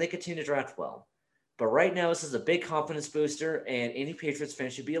 and can they continue to draft well. But right now, this is a big confidence booster, and any Patriots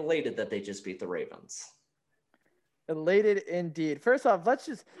fan should be elated that they just beat the Ravens. Elated indeed. First off, let's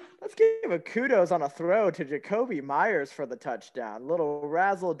give a kudos on a throw to Jakobi Meyers for the touchdown. Little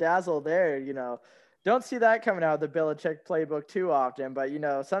razzle dazzle there, Don't see that coming out of the Belichick playbook too often, but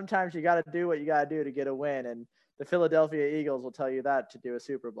sometimes you got to do what you got to do to get a win, and the Philadelphia Eagles will tell you that to do a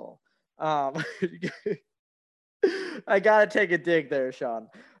Super Bowl. I got to take a dig there, Sean.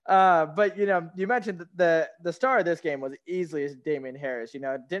 But you mentioned the star of this game was easily Damien Harris.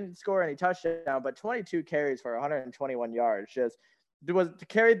 Didn't score any touchdown, but 22 carries for 121 yards. Just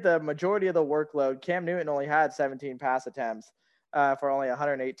carried the majority of the workload. Cam Newton only had 17 pass attempts for only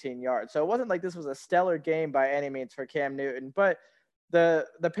 118 yards. So it wasn't like this was a stellar game by any means for Cam Newton, but the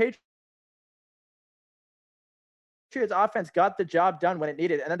Patriots offense got the job done when it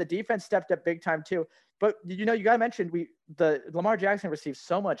needed, and then the defense stepped up big time too. But you got to mention the Lamar Jackson received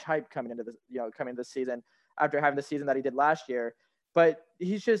so much hype coming into this, coming this season after having the season that he did last year. But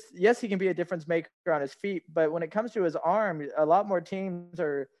he's just, yes, he can be a difference maker on his feet, but when it comes to his arm, a lot more teams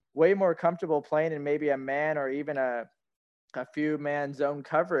are way more comfortable playing in maybe a man or even a few man zone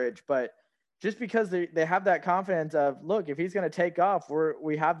coverage. But just because they have that confidence of, look, if he's going to take off,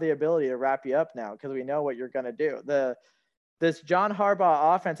 we have the ability to wrap you up now because we know what you're going to do. This John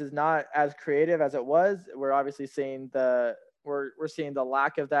Harbaugh offense is not as creative as it was. We're obviously seeing we're seeing the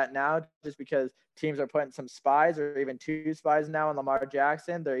lack of that now, just because teams are putting some spies or even 2 spies now on Lamar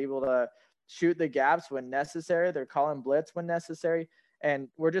Jackson. They're able to shoot the gaps when necessary. They're calling blitz when necessary. And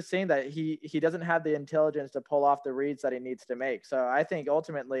we're just seeing that he doesn't have the intelligence to pull off the reads that he needs to make. So I think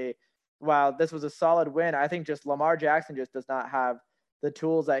ultimately, while this was a solid win, I think just Lamar Jackson just does not have the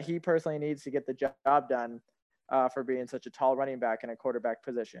tools that he personally needs to get the job done for being such a tall running back in a quarterback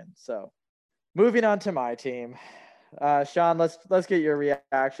position. So moving on to my team, Sean, let's get your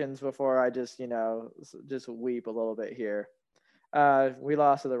reactions before I just weep a little bit here. We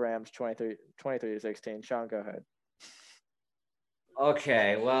lost to the Rams 23-16. Sean, go ahead.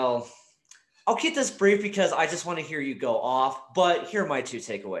 Okay, well, I'll keep this brief because I just want to hear you go off, but here are my 2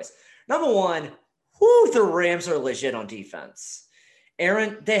 takeaways. Number 1, the Rams are legit on defense.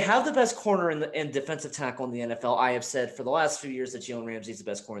 Aaron, they have the best corner and defensive tackle in the NFL. I have said for the last few years that Jalen Ramsey is the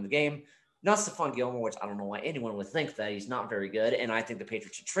best corner in the game. Not Stephon Gilmore, which I don't know why anyone would think that. He's not very good, and I think the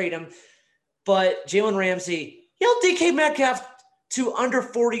Patriots should trade him. But Jalen Ramsey, held DK Metcalf to under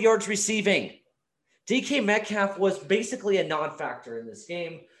 40 yards receiving. DK Metcalf was basically a non-factor in this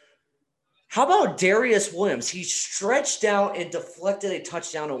game. How about Darius Williams? He stretched out and deflected a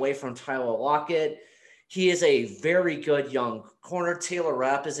touchdown away from Tyler Lockett. He is a very good young corner. Taylor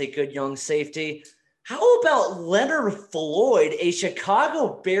Rapp is a good young safety. How about Leonard Floyd, a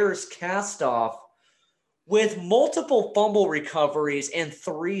Chicago Bears castoff with multiple fumble recoveries and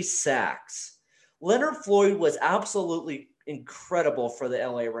 3 sacks? Leonard Floyd was absolutely incredible for the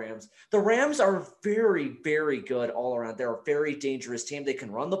LA Rams. The Rams are very, very good all around. They're a very dangerous team. They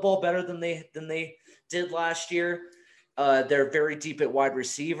can run the ball better than they did last year. They're very deep at wide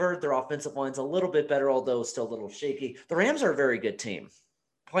receiver. Their offensive line's a little bit better, although still a little shaky. The Rams are a very good team,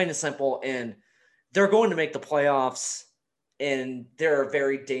 plain and simple, and they're going to make the playoffs, and they're a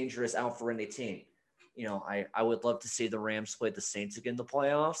very dangerous out for any team. You know, I would love to see the Rams play the Saints again in the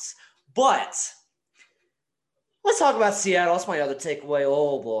playoffs, but let's talk about Seattle. That's my other takeaway.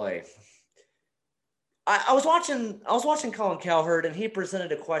 Oh boy. I was watching Colin Cowherd, and he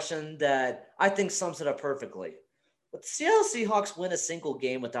presented a question that I think sums it up perfectly. Would the Seattle Seahawks win a single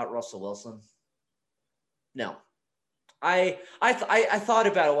game without Russell Wilson? No. I thought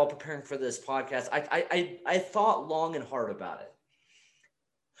about it while preparing for this podcast. I thought long and hard about it.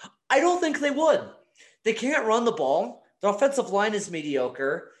 I don't think they would. They can't run the ball. Their offensive line is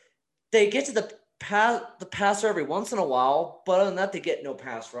mediocre. They get to the passer every once in a while, but other than that, they get no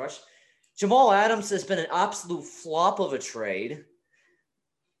pass rush. Jamal Adams has been an absolute flop of a trade.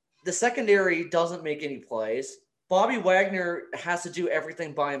 The secondary doesn't make any plays. Bobby Wagner has to do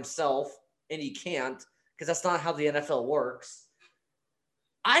everything by himself, and he can't because that's not how the NFL works.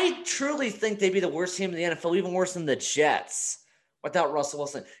 I truly think they'd be the worst team in the NFL, even worse than the Jets without Russell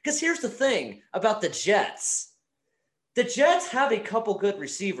Wilson. Because here's the thing about the Jets. The Jets have a couple good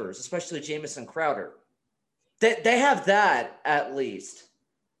receivers, especially Jamison Crowder. They have that at least.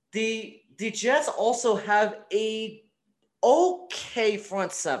 The Jets also have an okay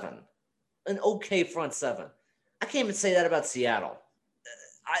front seven. I can't even say that about Seattle.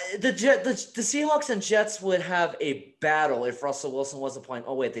 The Seahawks and Jets would have a battle if Russell Wilson wasn't playing.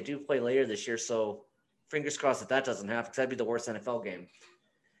 Oh, wait, they do play later this year, so fingers crossed that doesn't happen because that'd be the worst NFL game.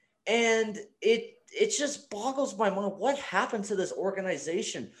 And it just boggles my mind. What happened to this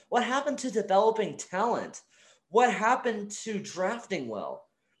organization? What happened to developing talent? What happened to drafting well?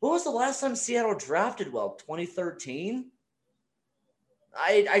 When was the last time Seattle drafted well? 2013?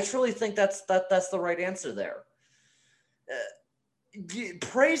 I truly think that's the right answer there.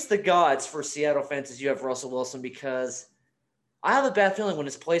 Praise the gods for Seattle fans as you have Russell Wilson, because I have a bad feeling when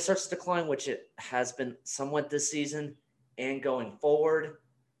his play starts to decline, which it has been somewhat this season and going forward,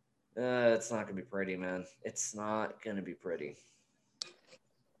 it's not going to be pretty, man. It's not going to be pretty.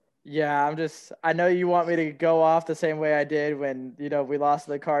 Yeah, I know you want me to go off the same way I did when, we lost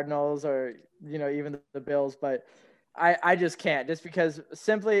to the Cardinals or, even the Bills, but I just can't, just because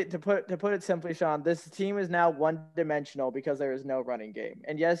simply to put it simply, Sean, this team is now one-dimensional because there is no running game.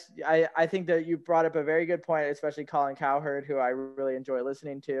 And yes, I think that you brought up a very good point, especially Colin Cowherd, who I really enjoy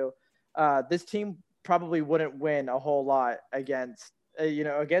listening to. This team probably wouldn't win a whole lot against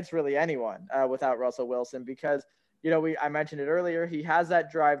really anyone without Russell Wilson, because I mentioned it earlier, he has that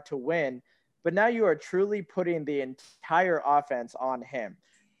drive to win, but now you are truly putting the entire offense on him.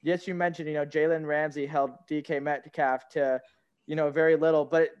 Yes, you mentioned, Jalen Ramsey held DK Metcalf to, very little,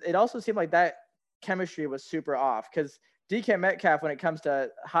 but it also seemed like that chemistry was super off, because DK Metcalf, when it comes to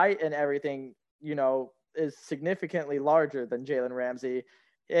height and everything, is significantly larger than Jalen Ramsey,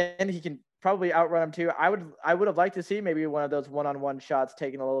 and he can probably outrun him too. I would have liked to see maybe one of those one-on-one shots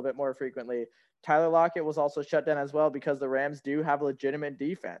taken a little bit more frequently. Tyler Lockett was also shut down as well because the Rams do have legitimate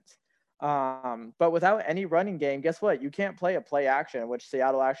defense. But without any running game, guess what? You can't play a play action, which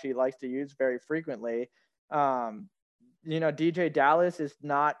Seattle actually likes to use very frequently. DJ Dallas is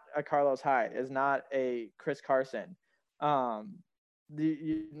not a Carlos Hyde, is not a Chris Carson. Not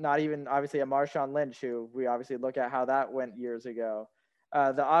even obviously a Marshawn Lynch, who we obviously look at how that went years ago.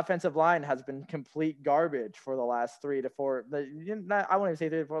 The offensive line has been complete garbage for the last 3 to 4. I won't even say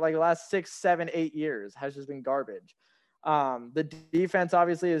 3 to 4, like the last 6, 7, 8 years has just been garbage. The defense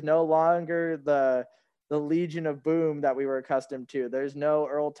obviously is no longer the Legion of Boom that we were accustomed to. There's no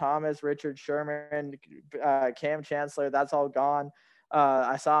Earl Thomas, Richard Sherman, Cam Chancellor. That's all gone.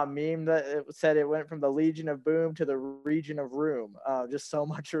 I saw a meme that said it went from the Legion of Boom to the Region of Room. Just so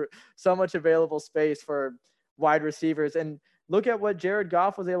much available space for wide receivers. And look at what Jared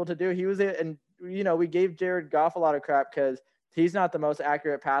Goff was able to do. We gave Jared Goff a lot of crap because he's not the most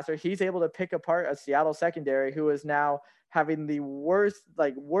accurate passer. He's able to pick apart a Seattle secondary who is now having the worst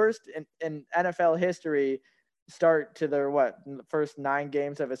in NFL history start to their first 9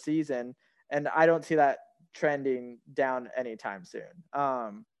 games of a season. And I don't see that trending down anytime soon.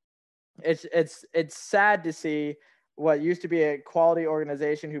 it's sad to see what used to be a quality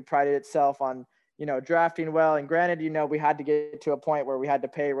organization who prided itself on, drafting well. And granted, we had to get to a point where we had to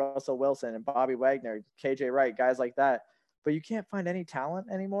pay Russell Wilson and Bobby Wagner, KJ Wright, guys like that. But you can't find any talent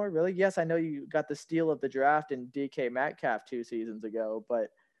anymore, really. Yes, I know you got the steal of the draft in DK Metcalf 2 seasons ago, but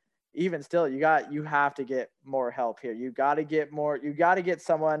even still, you have to get more help here. You got to get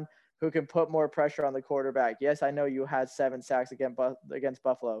someone who can put more pressure on the quarterback. Yes, I know you had 7 sacks against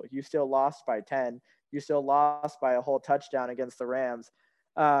Buffalo. You still lost by 10. You still lost by a whole touchdown against the Rams.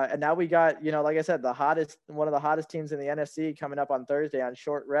 And now we got, like I said, one of the hottest teams in the NFC coming up on Thursday on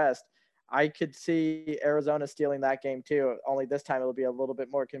short rest. I could see Arizona stealing that game too. Only this time it'll be a little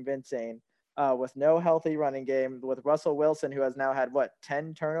bit more convincing. With no healthy running game, with Russell Wilson, who has now had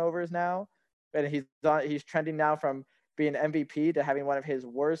 10 turnovers now, and he's trending now from being MVP to having one of his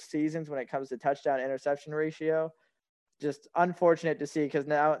worst seasons when it comes to touchdown interception ratio. Just unfortunate to see, because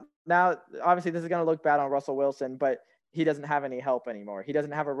now obviously this is going to look bad on Russell Wilson, but he doesn't have any help anymore. He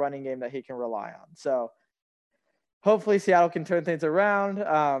doesn't have a running game that he can rely on. So hopefully Seattle can turn things around.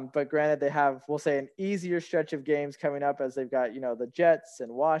 But granted, they have, we'll say, an easier stretch of games coming up, as they've got, the Jets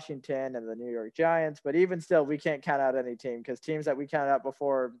and Washington and the New York Giants. But even still, we can't count out any team, because teams that we counted out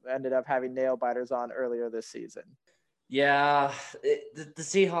before ended up having nail biters on earlier this season. Yeah, the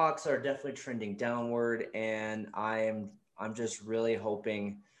Seahawks are definitely trending downward, and I'm just really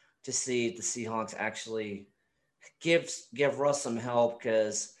hoping to see the Seahawks actually give Russ some help,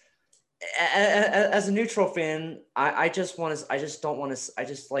 because as a neutral fan, I just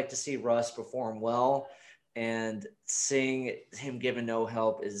like to see Russ perform well, and seeing him given no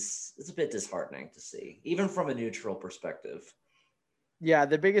help is a bit disheartening to see, even from a neutral perspective. Yeah,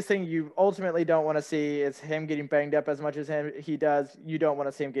 the biggest thing you ultimately don't want to see is him getting banged up as much as he does. You don't want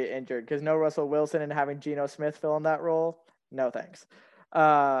to see him get injured, because no Russell Wilson and having Geno Smith fill in that role, no thanks.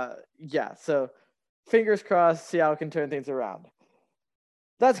 Yeah, so fingers crossed Seattle can turn things around.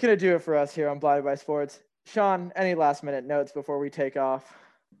 That's going to do it for us here on Blinded by Sports. Sean, any last-minute notes before we take off?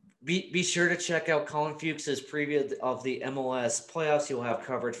 Be sure to check out Colin Fuchs's preview of the MLS playoffs. He'll have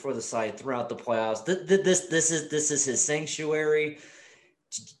coverage for the site throughout the playoffs. This is his sanctuary.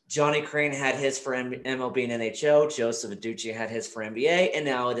 Johnny Crane had his for MLB and NHL. Joseph Aducci had his for NBA. And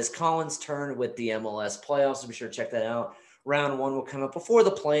now it is Colin's turn with the MLS playoffs. So be sure to check that out. Round 1 will come up before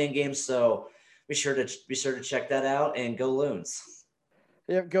the playing game. So be sure to check that out, and go Loons.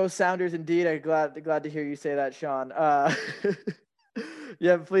 Yep, go Sounders indeed. I'm glad to hear you say that, Sean.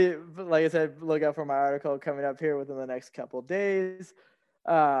 Yeah, please, like I said, look out for my article coming up here within the next couple of days.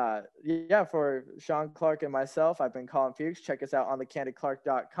 Yeah, for Sean Clark and myself, I've been Colin Fuchs. Check us out on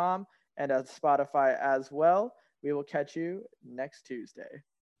thecandidclark.com and at Spotify as well. We will catch you next Tuesday.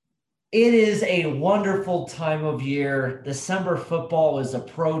 It is a wonderful time of year. December football is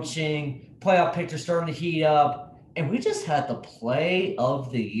approaching. Playoff picture starting to heat up. And we just had the play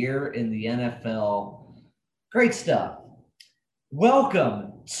of the year in the NFL. Great stuff.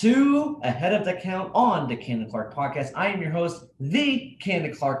 Welcome to Ahead of the Count on the Candid Clark podcast. I am your host, the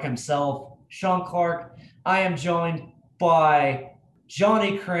Candid Clark himself, Sean Clark. I am joined by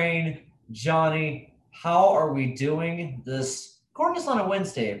Johnny Crane. Johnny, how are we doing this? Recording this on a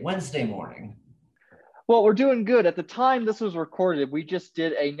Wednesday morning. Well, we're doing good. At the time this was recorded, we just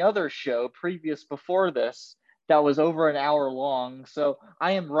did another show before this that was over an hour long. So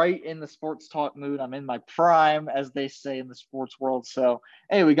I am right in the sports talk mood. I'm in my prime, as they say in the sports world. So,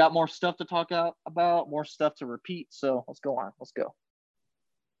 hey, we got more stuff to talk about, more stuff to repeat. So let's go on. Let's go.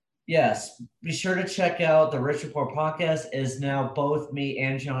 Yes, be sure to check out the Rich Report podcast. Is now both me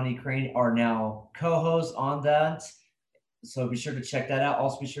and Johnny Crane are now co-hosts on that. So be sure to check that out.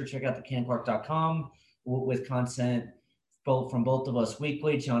 Also, be sure to check out thecandclark.com with content from both of us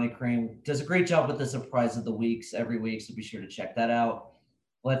weekly. Johnny Crane does a great job with the surprise of the weeks every week, so be sure to check that out.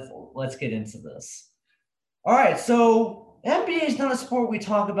 Let's get into this. All right, so NBA is not a sport we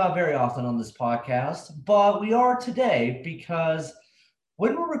talk about very often on this podcast, but we are today because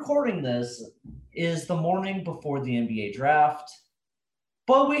when we're recording this is the morning before the NBA draft,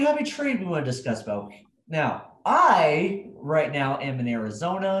 but we have a trade we want to discuss about. Now, I right now am in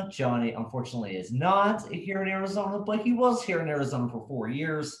Arizona. Johnny, unfortunately, is not here in Arizona, but he was here in Arizona for 4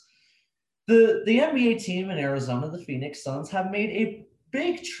 years. The NBA team in Arizona, the Phoenix Suns, have made a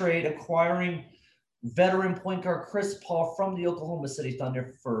big trade acquiring veteran point guard Chris Paul from the Oklahoma City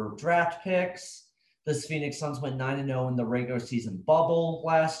Thunder for draft picks. The Phoenix Suns went 9-0 in the regular season bubble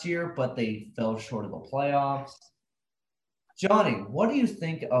last year, but they fell short of the playoffs. Johnny, what do you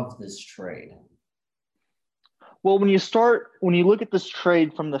think of this trade? Well, when you look at this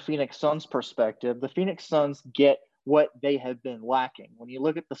trade from the Phoenix Suns perspective, the Phoenix Suns get what they have been lacking. When you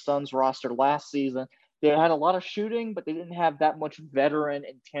look at the Suns roster last season, they had a lot of shooting, but they didn't have that much veteran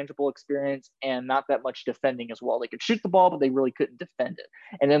and tangible experience and not that much defending as well. They could shoot the ball, but they really couldn't defend it.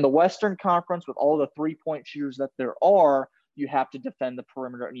 And in the Western Conference, with all the three-point shooters that there are, you have to defend the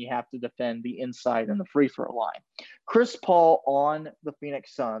perimeter and you have to defend the inside and the free throw line. Chris Paul on the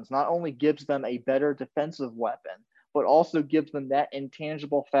Phoenix Suns not only gives them a better defensive weapon, but also gives them that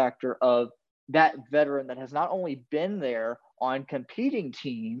intangible factor of that veteran that has not only been there on competing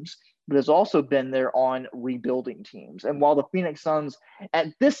teams, but has also been there on rebuilding teams. And while the Phoenix Suns at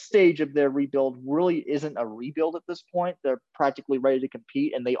this stage of their rebuild really isn't a rebuild at this point, they're practically ready to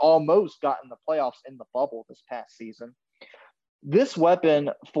compete, and they almost got in the playoffs in the bubble this past season. This weapon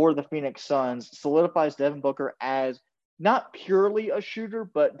for the Phoenix Suns solidifies Devin Booker as not purely a shooter,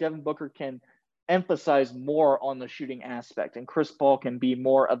 but Devin Booker can emphasize more on the shooting aspect, and Chris Paul can be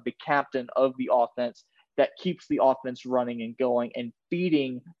more of the captain of the offense that keeps the offense running and going and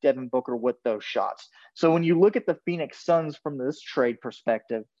feeding Devin Booker with those shots. So when you look at the Phoenix Suns from this trade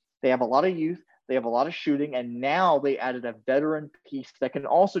perspective, they have a lot of youth, they have a lot of shooting, and now they added a veteran piece that can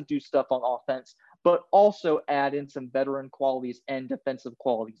also do stuff on offense, but also add in some veteran qualities and defensive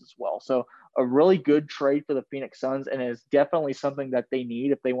qualities as well. So a really good trade for the Phoenix Suns, and it is definitely something that they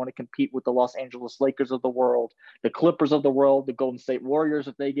need if they want to compete with the Los Angeles Lakers of the world, the Clippers of the world, the Golden State Warriors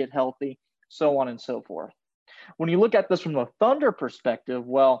if they get healthy, so on and so forth. When you look at this from the Thunder perspective,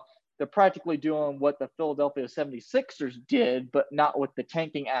 well, they're practically doing what the Philadelphia 76ers did, but not with the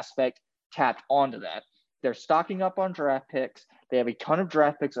tanking aspect tapped onto that. They're stocking up on draft picks. They have a ton of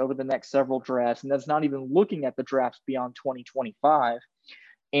draft picks over the next several drafts, and that's not even looking at the drafts beyond 2025.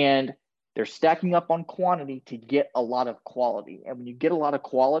 And they're stacking up on quantity to get a lot of quality. And when you get a lot of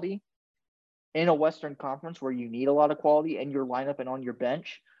quality in a Western Conference where you need a lot of quality in your lineup and on your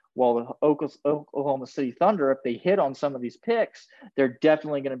bench, well, the Oklahoma City Thunder, if they hit on some of these picks, they're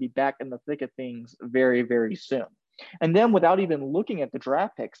definitely going to be back in the thick of things very, very soon. And then without even looking at the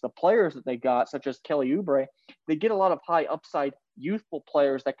draft picks, the players that they got, such as Kelly Oubre, they get a lot of high upside youthful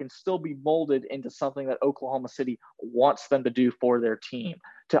players that can still be molded into something that Oklahoma City wants them to do for their team,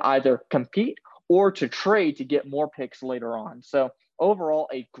 to either compete or to trade to get more picks later on. So overall,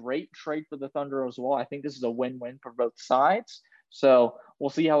 a great trade for the Thunder as well. I think this is a win-win for both sides. So we'll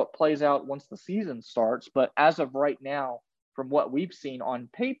see how it plays out once the season starts. But as of right now, from what we've seen on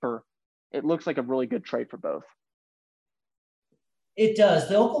paper, it looks like a really good trade for both. It does.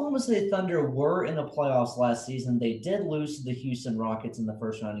 The Oklahoma City Thunder were in the playoffs last season. They did lose to the Houston Rockets in the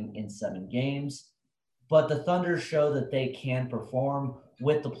first round in 7 games. But the Thunder show that they can perform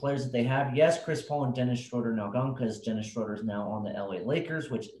with the players that they have. Yes, Chris Paul and Dennis Schroeder now gone because Dennis Schroeder is now on the LA Lakers,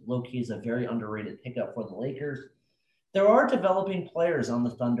 which low-key is a very underrated pickup for the Lakers. There are developing players on the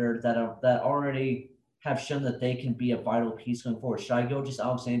Thunder that already have shown that they can be a vital piece going forward. Shai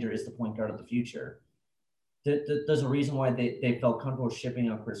Gilgeous-Alexander is the point guard of the future. There's a reason why they felt comfortable shipping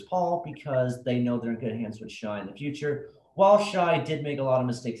out Chris Paul, because they know they're in good hands with Shai in the future. While Shai did make a lot of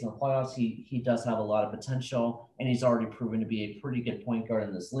mistakes in the playoffs, he does have a lot of potential, and he's already proven to be a pretty good point guard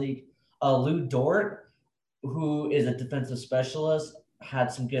in this league. Lou Dort, who is a defensive specialist,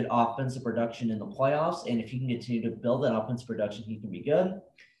 had some good offensive production in the playoffs, and if he can continue to build that offensive production, he can be good.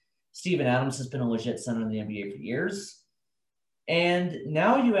 Steven Adams has been a legit center in the NBA for years. And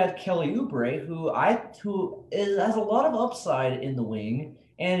now you add Kelly Oubre, who has a lot of upside in the wing,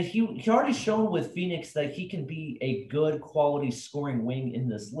 and he already shown with Phoenix that he can be a good quality scoring wing in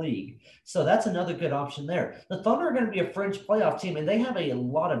this league. So that's another good option there. The Thunder are going to be a fringe playoff team, and they have a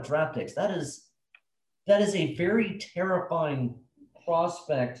lot of draft picks. That is a very terrifying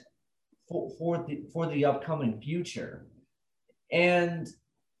prospect for the upcoming future. And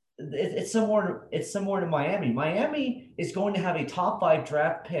it's similar to Miami. Miami is going to have a top 5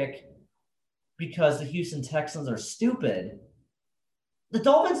 draft pick because the Houston Texans are stupid. The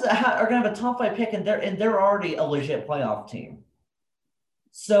Dolphins are going to have a top 5 pick, and they're already a legit playoff team.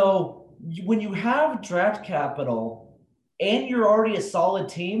 So when you have draft capital and you're already a solid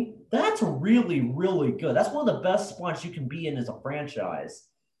team, that's really, really good. That's one of the best spots you can be in as a franchise.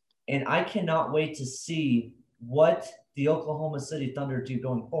 And I cannot wait to see what the Oklahoma City Thunder do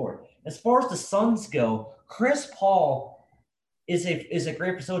going forward. As far as the Suns go, Chris Paul is a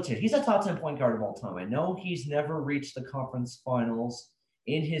great facilitator. He's a top 10 point guard of all time. I know he's never reached the conference finals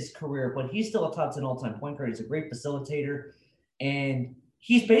in his career, but he's still a top 10 all-time point guard. He's a great facilitator, and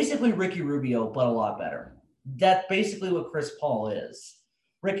he's basically Ricky Rubio, but a lot better. That's basically what Chris Paul is.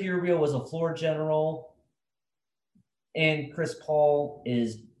 Ricky Rubio was a floor general, and Chris Paul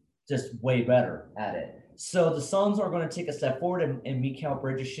is just way better at it. So the Suns are going to take a step forward, and Mikal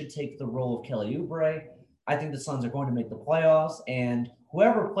Bridges should take the role of Kelly Oubre. I think the Suns are going to make the playoffs, and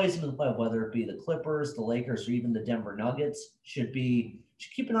whoever plays them in the playoffs, whether it be the Clippers, the Lakers, or even the Denver Nuggets, should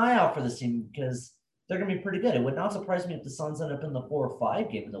keep an eye out for this team because they're going to be pretty good. It would not surprise me if the Suns end up in the 4 or 5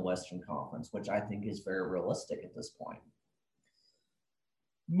 game in the Western Conference, which I think is very realistic at this point.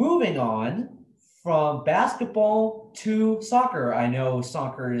 Moving on from basketball to soccer. I know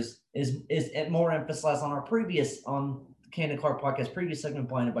soccer is more emphasized on on Cannon Clark podcast previous segment,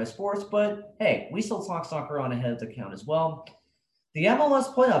 Blinded by Sports, but hey, we still talk soccer on Ahead of the Count as well. The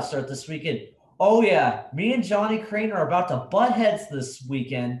MLS playoffs start this weekend. Oh yeah, me and Johnny Crane are about to butt heads this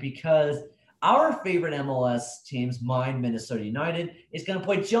weekend because our favorite MLS teams, mine, Minnesota United, is going to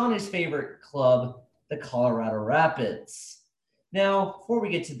play Johnny's favorite club, the Colorado Rapids. Now, before we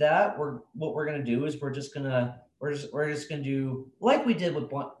get to that, what we're going to do is we're just going to do like I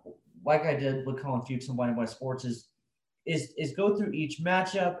did with Colin Fuchs and Blinded by Sports is go through each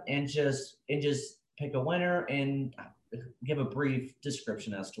matchup and just pick a winner and give a brief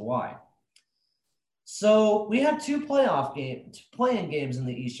description as to why. So we have 2 play-in games in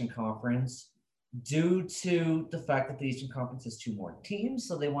the Eastern Conference due to the fact that the Eastern Conference has 2 more teams,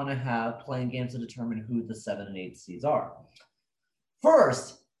 so they want to have play-in games to determine who the 7 and 8 seeds are.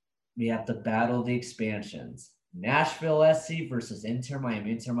 First, we have the battle of the expansions. Nashville SC versus Inter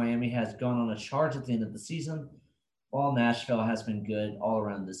Miami. Inter Miami has gone on a charge at the end of the season, while Nashville has been good all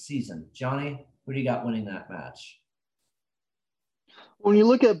around this season. Johnny, who do you got winning that match? When you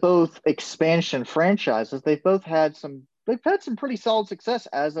look at both expansion franchises, they've had some pretty solid success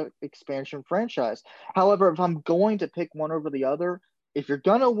as an expansion franchise. However, if I'm going to pick one over the other, if you're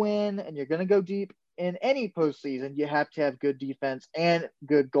going to win and you're going to go deep in any postseason, you have to have good defense and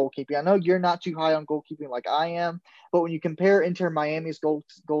good goalkeeping. I know you're not too high on goalkeeping like I am, but when you compare Inter Miami's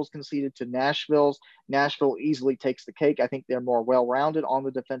goals conceded to Nashville's, Nashville easily takes the cake. I think they're more well-rounded on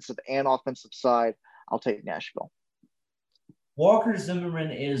the defensive and offensive side. I'll take Nashville. Walker Zimmerman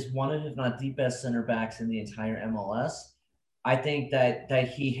is one of, if not the best center backs in the entire MLS. I think that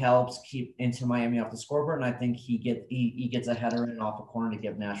he helps keep Inter Miami off the scoreboard, and I think he gets a header in off a corner to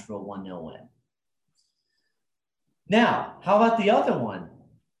give Nashville a 1-0 win. Now, how about the other one?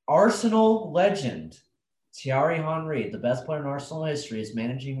 Arsenal legend Thierry Henry, the best player in Arsenal history, is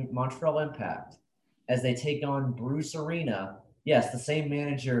managing Montreal Impact as they take on Bruce Arena. Yes, the same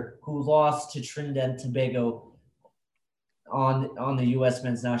manager who lost to Trinidad and Tobago on the U.S.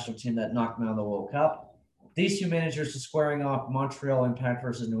 men's national team that knocked them out of the World Cup. These 2 managers are squaring off Montreal Impact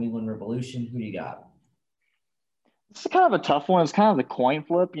versus New England Revolution. Who do you got? It's kind of a tough one. It's kind of the coin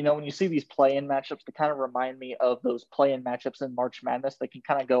flip. You know, when you see these play-in matchups, they kind of remind me of those play-in matchups in March Madness. They can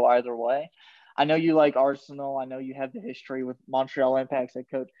kind of go either way. I know you like Arsenal. I know you have the history with Montreal Impact's head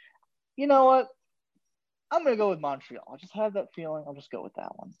coach. You know what? I'm going to go with Montreal. I just have that feeling. I'll just go with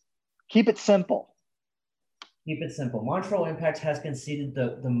that one. Keep it simple. Keep it simple. Montreal Impact has conceded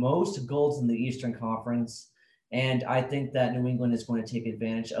the most goals in the Eastern Conference, and I think that New England is going to take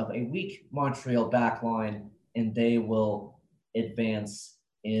advantage of a weak Montreal backline, and they will advance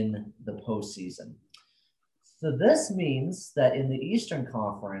in the postseason. So this means that in the Eastern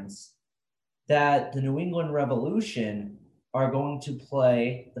Conference, that the New England Revolution are going to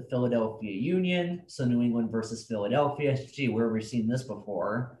play the Philadelphia Union. So New England versus Philadelphia. Gee, where have we seen this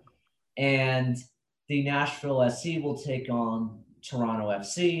before? And the Nashville SC will take on Toronto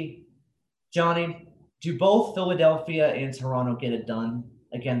FC. Johnny, do both Philadelphia and Toronto get it done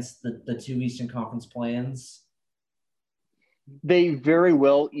against the 2 Eastern Conference plans? They very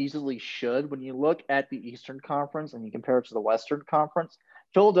well easily should. When you look at the Eastern Conference and you compare it to the Western Conference,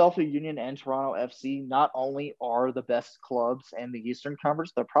 Philadelphia Union and Toronto FC not only are the best clubs in the Eastern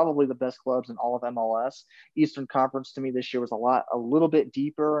Conference, they're probably the best clubs in all of MLS. Eastern Conference to me this year was a little bit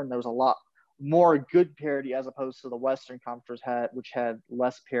deeper, and there was a lot more good parity as opposed to the Western Conference which had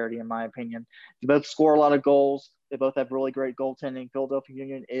less parity in my opinion. They both score a lot of goals. They both have really great goaltending. Philadelphia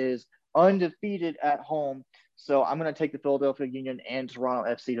Union is undefeated at home. So I'm going to take the Philadelphia Union and Toronto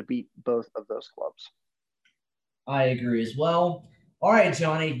FC to beat both of those clubs. I agree as well. All right,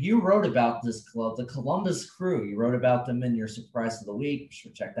 Johnny, you wrote about this club, the Columbus Crew. You wrote about them in your Surprise of the Week.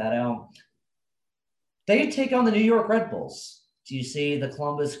 Sure, check that out. They take on the New York Red Bulls. Do you see the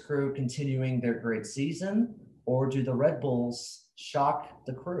Columbus Crew continuing their great season, or do the Red Bulls shock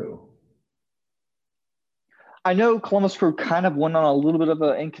the Crew? I know Columbus Crew kind of went on a little bit of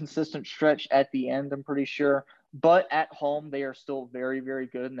an inconsistent stretch at the end, I'm pretty sure. But at home, they are still very, very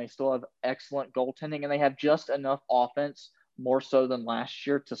good, and they still have excellent goaltending, and they have just enough offense, more so than last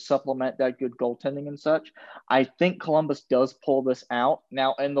year, to supplement that good goaltending and such. I think Columbus does pull this out.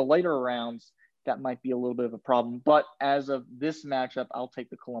 Now, in the later rounds, that might be a little bit of a problem. But as of this matchup, I'll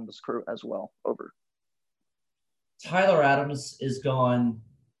take the Columbus Crew as well over. Tyler Adams is gone.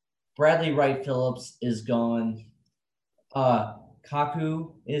 Bradley Wright Phillips is gone.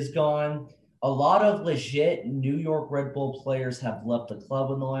 Kaku is gone. A lot of legit New York Red Bull players have left the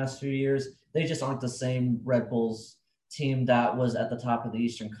club in the last few years. They just aren't the same Red Bulls team that was at the top of the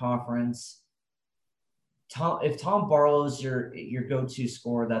Eastern Conference. If Tom Barlow's your go-to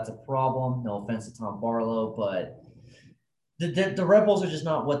scorer, that's a problem. No offense to Tom Barlow, but the Red Bulls are just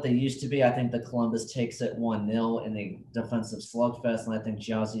not what they used to be. I think the Columbus takes it 1-0 in a defensive slugfest, and I think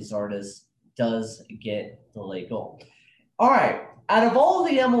Gyasi Zardes does get the late goal. All right. Out of all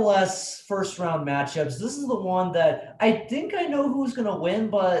the MLS first-round matchups, this is the one that I think I know who's going to win,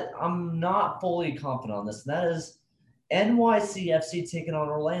 but I'm not fully confident on this, and that is NYCFC taking on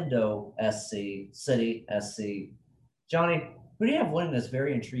Orlando City SC. Johnny, who do you have winning this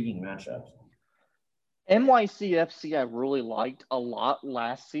very intriguing matchup? NYCFC I really liked a lot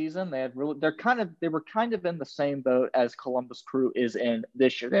last season. They were kind of in the same boat as Columbus Crew is in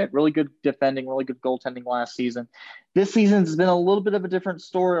this year. They had really good defending, really good goaltending last season. This season has been a little bit of a different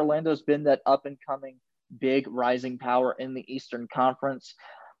story. Orlando's been that up and coming big rising power in the Eastern Conference.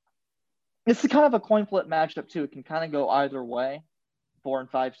 It's kind of a coin flip matchup too. It can kind of go either way. 4 and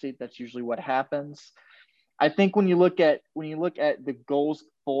 5 seed, that's usually what happens. I think when you look at the goals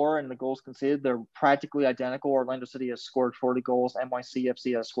for and the goals conceded, they're practically identical. Orlando City has scored 40 goals.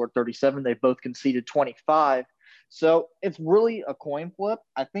 NYCFC has scored 37. They both conceded 25. So it's really a coin flip.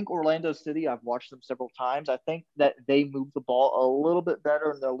 I think Orlando City, I've watched them several times. I think that they move the ball a little bit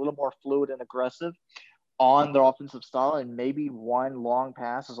better and they're a little more fluid and aggressive on their offensive style, and maybe one long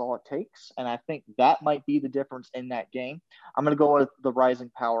pass is all it takes. And I think that might be the difference in that game. I'm going to go with the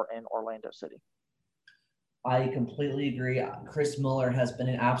rising power in Orlando City. I completely agree. Chris Muller has been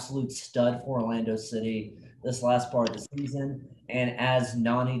an absolute stud for Orlando City this last part of the season. And as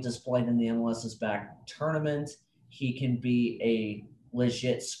Nani displayed in the MLS's back tournament, he can be a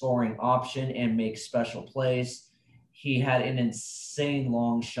legit scoring option and make special plays. He had an insane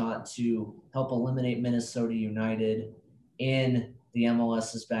long shot to help eliminate Minnesota United in the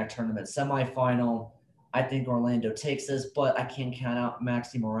MLS's back tournament semifinal. I think Orlando takes this, but I can't count out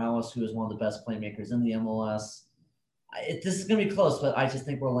Maxi Morales, who is one of the best playmakers in the MLS. This is going to be close, but I just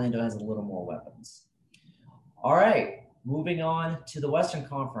think Orlando has a little more weapons. All right, moving on to the Western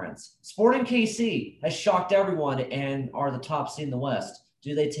Conference. Sporting KC has shocked everyone and are the top seed in the West.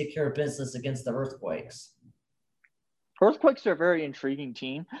 Do they take care of business against the Earthquakes? Earthquakes are a very intriguing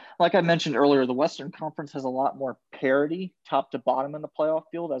team. Like I mentioned earlier, the Western Conference has a lot more parity top to bottom in the playoff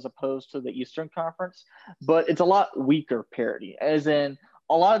field as opposed to the Eastern Conference, but it's a lot weaker parity, as in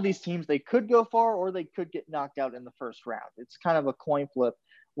a lot of these teams, they could go far or they could get knocked out in the first round. It's kind of a coin flip.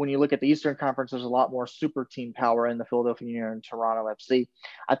 When you look at the Eastern Conference, there's a lot more super team power in the Philadelphia Union and Toronto FC.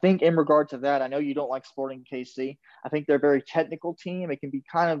 I think in regard to that, I know you don't like Sporting KC. I think they're a very technical team. It can be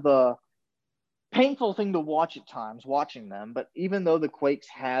kind of a painful thing to watch at times, watching them. But even though the Quakes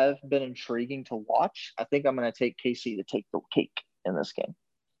have been intriguing to watch, I think I'm going to take KC to take the cake in this game.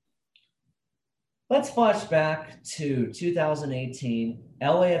 Let's flash back to 2018.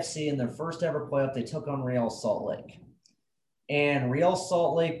 LAFC in their first ever playoff, they took on Real Salt Lake. And Real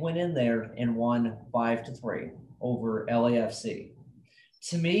Salt Lake went in there and won 5-3 over LAFC.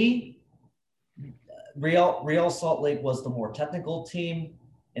 To me, Real Salt Lake was the more technical team,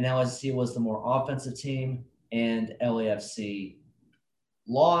 and LAFC was the more offensive team, and LAFC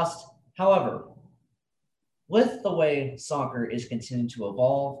lost. However, with the way soccer is continuing to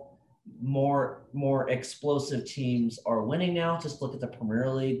evolve, more explosive teams are winning now. Just look at the Premier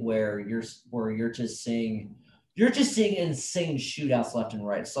League, where you're just seeing insane shootouts left and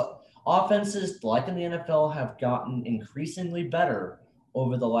right. So offenses, like in the NFL, have gotten increasingly better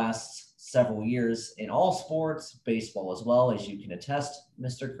over the last several years in all sports, baseball as well, as you can attest,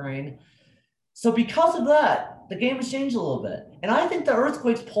 Mr. Crane. So because of that, the game has changed a little bit. And I think the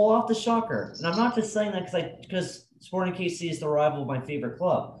Earthquakes pull off the shocker. And I'm not just saying that because Sporting KC is the rival of my favorite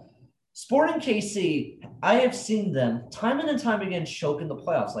club. Sporting KC, I have seen them time and time again choke in the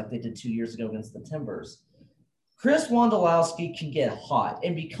playoffs like they did 2 years ago against the Timbers. Chris Wondolowski can get hot.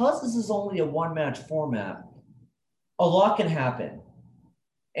 And because this is only a one-match format, a lot can happen.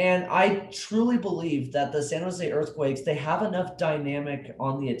 And I truly believe that the San Jose Earthquakes, they have enough dynamic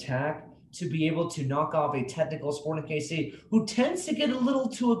on the attack to be able to knock off a technical Sporting KC who tends to get a little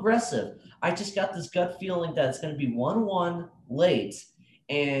too aggressive. I just got this gut feeling that it's going to be 1-1 late,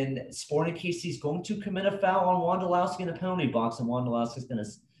 and Sporting KC is going to commit a foul on Wondolowski in the penalty box, and Wondolowski is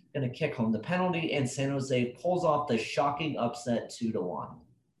going to kick home the penalty, and San Jose pulls off the shocking upset 2-1.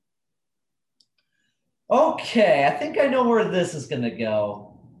 Okay, I think I know where this is going to go.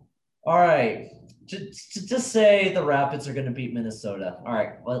 All right, Just say the Rapids are going to beat Minnesota. All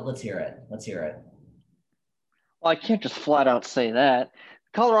right, let's hear it. Let's hear it. Well, I can't just flat out say that.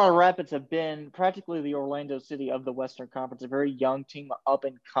 Colorado Rapids have been practically the Orlando City of the Western Conference, a very young team, up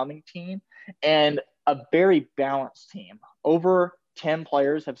and coming team, and a very balanced team. Over 10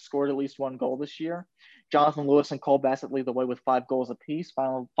 players have scored at least one goal this year. Jonathan Lewis and Cole Bassett lead the way with 5 goals apiece,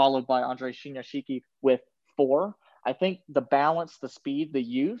 followed by Andrei Shinyashiki with 4. I think the balance, the speed, the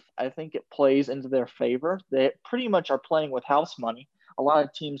youth, I think it plays into their favor. They pretty much are playing with house money. A lot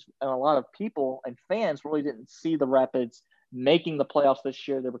of teams and a lot of people and fans really didn't see the Rapids making the playoffs this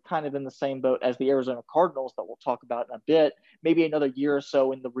year. They were kind of in the same boat as the Arizona Cardinals that we'll talk about in a bit, maybe another year or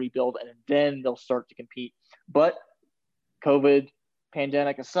so in the rebuild, and then they'll start to compete. But COVID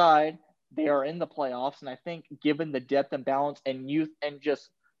pandemic aside, they are in the playoffs. And I think given the depth and balance and youth and just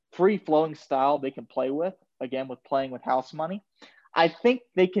free flowing style they can play with, again, with playing with house money, I think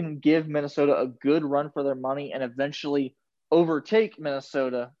they can give Minnesota a good run for their money and eventually overtake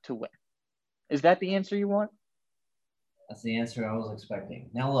Minnesota to win. Is that the answer you want? That's the answer I was expecting.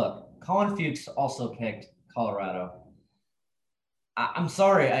 Now, look, Colin Fuchs also picked Colorado. I'm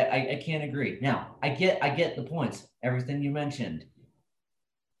sorry, I can't agree. Now, I get the points, everything you mentioned.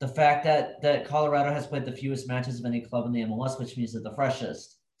 The fact that Colorado has played the fewest matches of any club in the MLS, which means they're the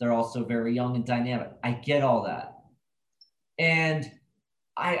freshest. They're also very young and dynamic. I get all that. And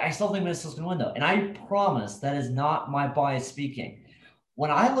I still think Minnesota's going to win, though. And I promise that is not my bias speaking.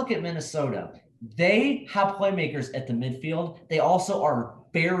 When I look at Minnesota, they have playmakers at the midfield. They also are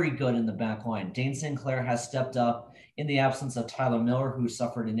very good in the back line. Dane Sinclair has stepped up in the absence of Tyler Miller, who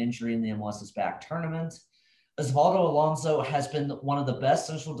suffered an injury in the MLS's back tournament. Osvaldo Alonso has been one of the best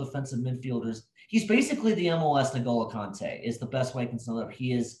central defensive midfielders. He's basically the MLS N'Golo Kante, is the best way I can sum it up.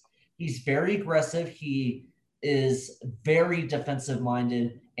 He's very aggressive. He is very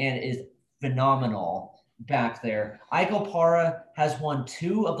defensive-minded and is phenomenal back there. Ike Opara has won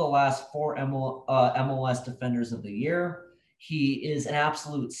 2 of the last 4 MLS Defenders of the Year. He is an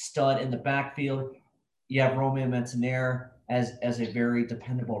absolute stud in the backfield. You have Romeo Montaner as a very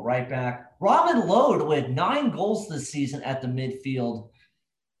dependable right back. Robin Lod with 9 goals this season at the midfield.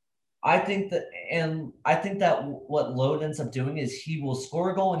 I think that what Lod ends up doing is he will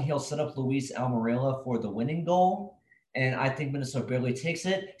score a goal and he'll set up Luis Almirola for the winning goal. And I think Minnesota barely takes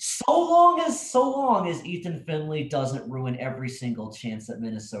it. So long as Ethan Finley doesn't ruin every single chance that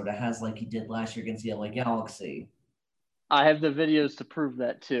Minnesota has, like he did last year against the LA Galaxy. I have the videos to prove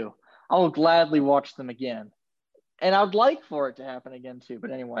that too. I will gladly watch them again. And I would like for it to happen again too.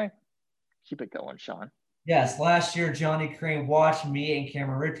 But anyway, keep it going, Sean. Yes, last year, Johnny Crane watched me and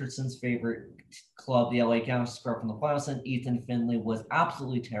Cameron Richardson's favorite club, the LA Galaxy, scrub from the playoffs, and Ethan Finley was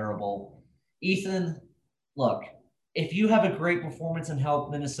absolutely terrible. Ethan, look, if you have a great performance and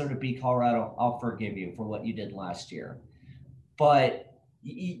help Minnesota beat Colorado, I'll forgive you for what you did last year. But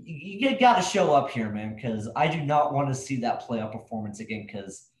you got to show up here, man, because I do not want to see that playoff performance again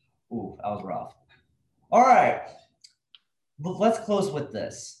because, ooh, that was rough. All right, let's close with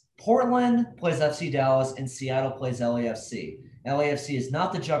this. Portland plays FC Dallas and Seattle plays LAFC. LAFC is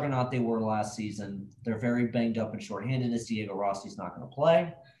not the juggernaut they were last season. They're very banged up and shorthanded as Diego Rossi's not going to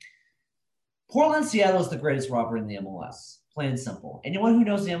play. Portland, Seattle is the greatest rivalry in the MLS. Plain and simple. Anyone who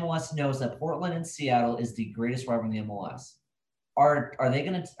knows the MLS knows that Portland and Seattle is the greatest rivalry in the MLS. Are they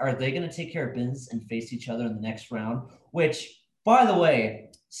gonna take care of business and face each other in the next round? Which, by the way,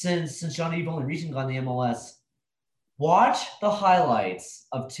 since Johnny, you've only recently gone to the MLS, watch the highlights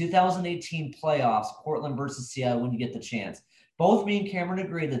of 2018 playoffs, Portland versus Seattle, when you get the chance. Both me and Cameron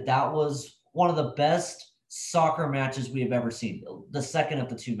agree that was one of the best soccer matches we have ever seen, the second of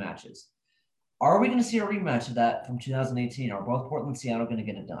the 2 matches. Are we going to see a rematch of that from 2018? Are both Portland and Seattle going to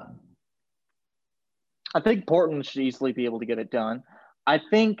get it done? I think Portland should easily be able to get it done. I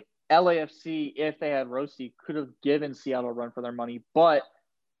think LAFC, if they had Rossi, could have given Seattle a run for their money, but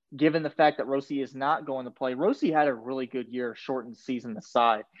given the fact that Rossi is not going to play, Rossi had a really good year, shortened season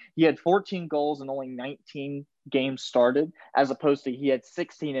aside. He had 14 goals and only 19 games started, as opposed to he had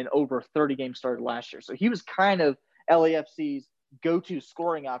 16 and over 30 games started last year. So he was kind of LAFC's go-to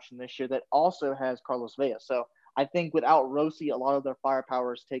scoring option this year that also has Carlos Vela. So I think without Rossi, a lot of their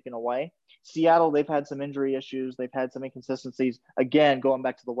firepower is taken away. Seattle, they've had some injury issues. They've had some inconsistencies. Again, going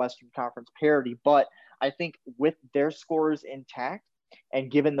back to the Western Conference parity. But I think with their scores intact,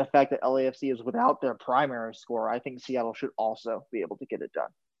 and given the fact that LAFC is without their primary scorer, I think Seattle should also be able to get it done.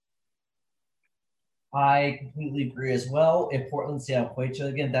 I completely agree as well. If Portland and Seattle play each other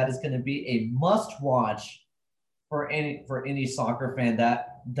again, that is going to be a must-watch for any soccer fan.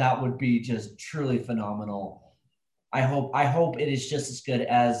 That would be just truly phenomenal. I hope it is just as good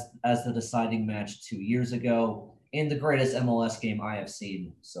as the deciding match 2 years ago in the greatest MLS game I have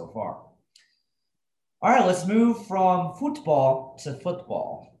seen so far. All right, let's move from football to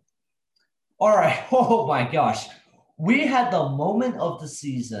football. All right. Oh my gosh. We had the moment of the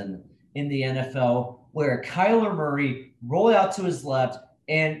season in the NFL where Kyler Murray rolled out to his left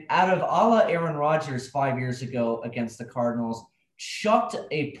and out of a la Aaron Rodgers 5 years ago against the Cardinals, chucked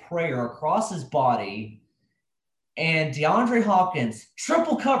a prayer across his body, and DeAndre Hopkins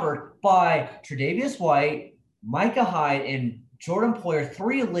triple covered by Tre'Davious White, Micah Hyde, and Jordan Poyer,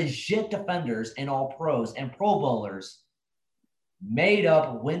 3 legit defenders and all pros and Pro Bowlers, made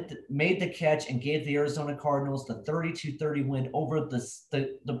the catch and gave the Arizona Cardinals the 32-30 win over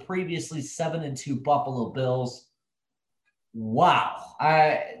the previously 7-2 Buffalo Bills. Wow.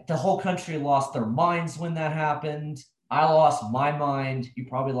 The whole country lost their minds when that happened. I lost my mind. You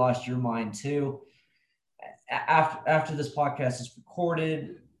probably lost your mind too. After this podcast is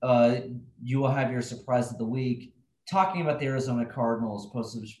recorded, you will have your surprise of the week talking about the Arizona Cardinals.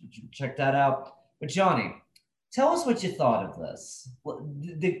 Check that out. But Johnny, tell us what you thought of this.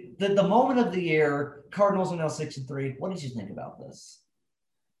 The moment of the year, Cardinals are now 6-3. What did you think about this?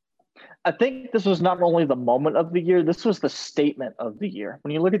 I think this was not only the moment of the year, this was the statement of the year.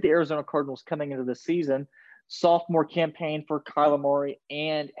 When you look at the Arizona Cardinals coming into the season, sophomore campaign for Kyler Murray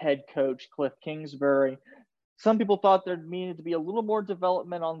and head coach Cliff Kingsbury, some people thought there needed to be a little more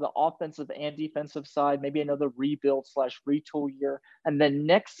development on the offensive and defensive side, maybe another rebuild/retool year. And then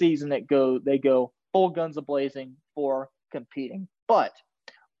next season they go full guns a-blazing for competing. But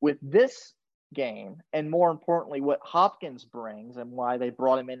with this game, and more importantly, what Hopkins brings and why they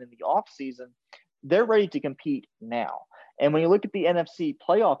brought him in the offseason, they're ready to compete now. And when you look at the NFC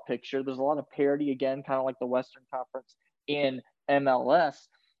playoff picture, there's a lot of parity, again, kind of like the Western Conference in MLS.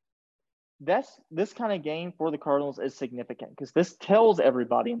 This kind of game for the Cardinals is significant because this tells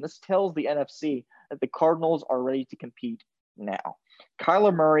everybody, and this tells the NFC, that the Cardinals are ready to compete now.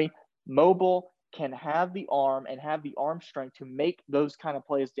 Kyler Murray, mobile, can have the arm and have the arm strength to make those kind of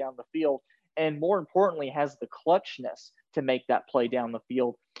plays down the field, and more importantly, has the clutchness to make that play down the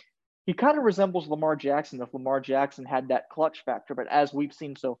field. He kind of resembles Lamar Jackson if Lamar Jackson had that clutch factor, but as we've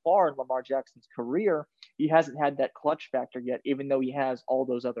seen so far in Lamar Jackson's career, he hasn't had that clutch factor yet, even though he has all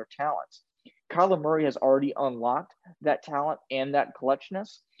those other talents. Kyler Murray has already unlocked that talent and that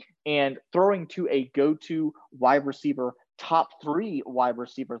clutchness, and throwing to a go-to wide receiver, top 3 wide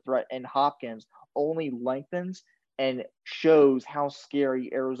receiver threat in Hopkins only lengthens and shows how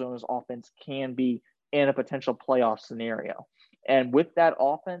scary Arizona's offense can be in a potential playoff scenario. And with that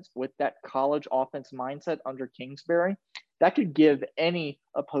offense, with that college offense mindset under Kingsbury, that could give any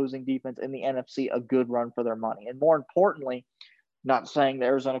opposing defense in the NFC a good run for their money. And more importantly, not saying the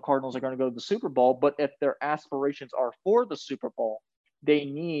Arizona Cardinals are going to go to the Super Bowl, but if their aspirations are for the Super Bowl, they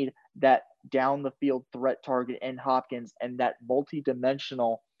need that down the field threat target in Hopkins and that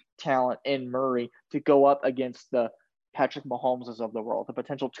multi-dimensional talent in Murray to go up against the Patrick Mahomeses of the world, the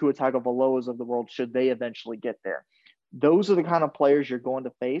potential Tua Tagovailoas of the world should they eventually get there. Those are the kind of players you're going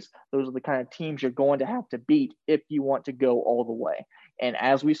to face. Those are the kind of teams you're going to have to beat if you want to go all the way. And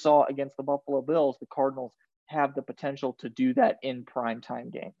as we saw against the Buffalo Bills, the Cardinals have the potential to do that in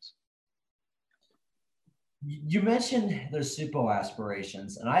primetime games. You mentioned their Super Bowl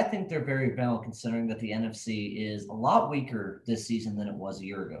aspirations, and I think they're very valid considering that the NFC is a lot weaker this season than it was a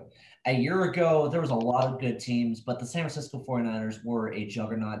year ago. A year ago, there was a lot of good teams, but the San Francisco 49ers were a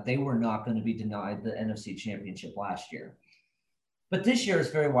juggernaut. They were not going to be denied the NFC Championship last year. But this year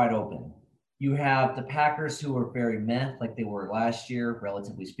is very wide open. You have the Packers, who are very meh, like they were last year,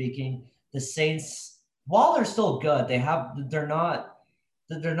 relatively speaking. The Saints, while they're still good, they're not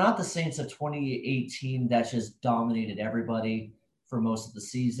the Saints of 2018 that just dominated everybody for most of the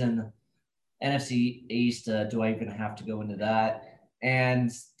season. NFC East, do I even have to go into that?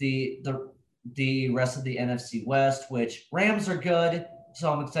 And the rest of the NFC West, which Rams are good,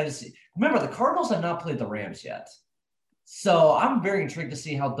 so I'm excited to see. Remember, the Cardinals have not played the Rams yet. So I'm very intrigued to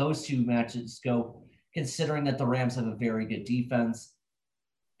see how those two matches go, considering that the Rams have a very good defense.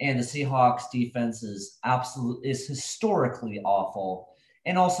 And the Seahawks defense is historically awful.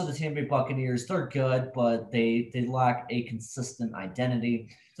 And also the Tampa Bay Buccaneers, they're good, but they lack a consistent identity.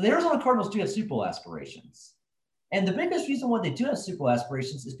 So the Arizona Cardinals do have Super Bowl aspirations. And the biggest reason why they do have Super Bowl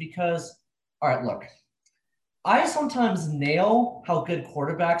aspirations is because, all right, look, I sometimes nail how good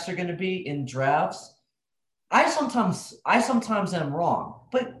quarterbacks are going to be in drafts. I sometimes am wrong,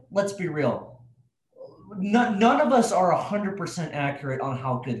 but let's be real. None of us are 100% accurate on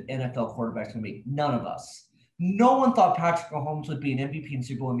how good NFL quarterbacks can be. None of us. No one thought Patrick Mahomes would be an MVP and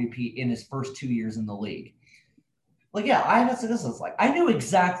Super Bowl MVP in his first 2 years in the league. Like, yeah, I that's what this is like. I knew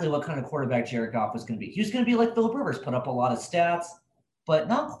exactly what kind of quarterback Jared Goff was going to be. He was going to be like Philip Rivers, put up a lot of stats, but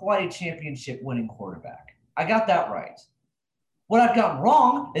not quite a championship winning quarterback. I got that right. What I've gotten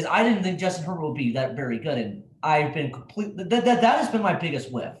wrong is I didn't think Justin Herbert would be that very good, and I've been completely that has been my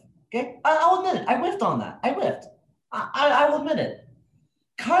biggest whiff. Okay, I'll admit it. I whiffed on that. I whiffed. I will admit it.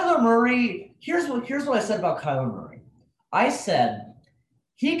 Kyler Murray. Here's what I said about Kyler Murray. I said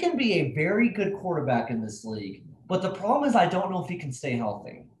he can be a very good quarterback in this league, but the problem is I don't know if he can stay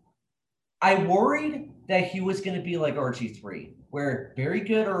healthy. I worried that he was going to be like RG3, where very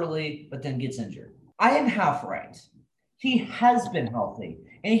good early, but then gets injured. I am half right. He has been healthy,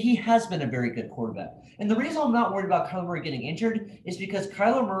 and he has been a very good quarterback. And the reason I'm not worried about Kyler Murray getting injured is because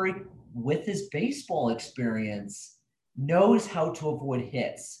Kyler Murray, with his baseball experience, knows how to avoid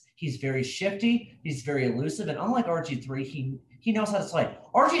hits. He's very shifty. He's very elusive. And unlike RG3, he knows how to slide.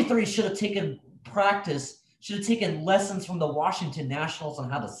 RG3 should have taken lessons from the Washington Nationals on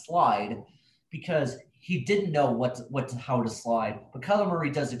how to slide because he didn't know how to slide. But Kyler Murray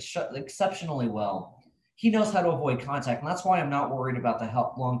does exceptionally well. He knows how to avoid contact, and that's why I'm not worried about the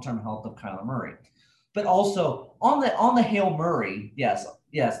long-term health of Kyler Murray. But also on the Hail Murray, yes,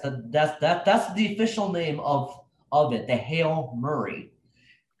 that's the official name of it, the Hail Murray.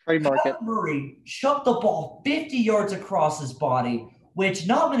 Trademark it. Kyler Murray chucked the ball 50 yards across his body, which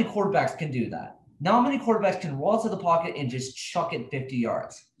not many quarterbacks can do that. Not many quarterbacks can roll to the pocket and just chuck it 50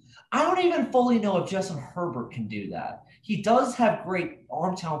 yards. I don't even fully know if Justin Herbert can do that. He does have great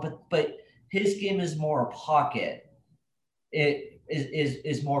arm talent, but his game is more a pocket. It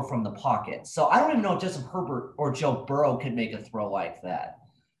is more from the pocket. So I don't even know if Justin Herbert or Joe Burrow can make a throw like that.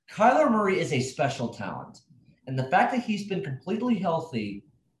 Kyler Murray is a special talent. And the fact that he's been completely healthy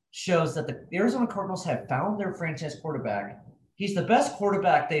shows that the Arizona Cardinals have found their franchise quarterback. He's the best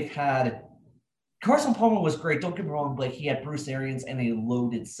quarterback they've had. Carson Palmer was great. Don't get me wrong, Blake. He had Bruce Arians and a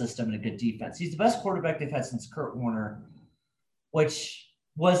loaded system and a good defense. He's the best quarterback they've had since Kurt Warner, which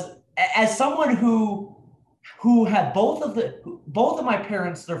was, as someone who had both of my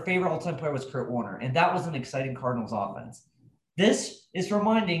parents, their favorite all-time player was Kurt Warner, and that was an exciting Cardinals offense. This is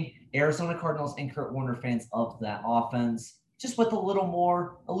reminding Arizona Cardinals and Kurt Warner fans of that offense, just with a little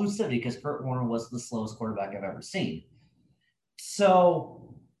more elusivity, because Kurt Warner was the slowest quarterback I've ever seen.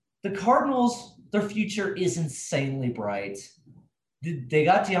 So the Cardinals, their future is insanely bright. They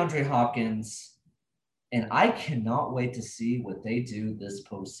got DeAndre Hopkins, and I cannot wait to see what they do this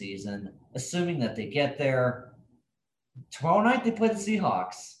postseason, assuming that they get there. Tomorrow night they play the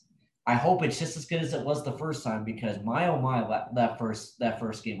Seahawks. I hope it's just as good as it was the first time because my oh my, that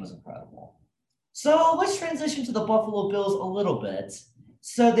first game was incredible. So let's transition to the Buffalo Bills a little bit.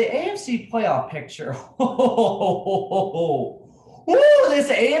 So the AFC playoff picture. This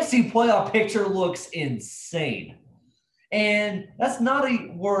AFC playoff picture looks insane. And that's not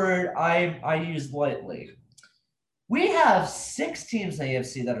a word I use lightly. We have 6 teams in the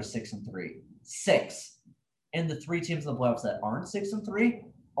AFC that are 6-3. 6. And the 3 teams in the playoffs that aren't 6-3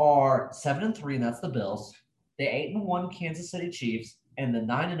 are 7-3, and that's the Bills, the 8-1 Kansas City Chiefs, and the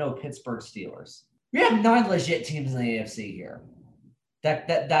 9-0 Pittsburgh Steelers. We have 9 legit teams in the AFC here that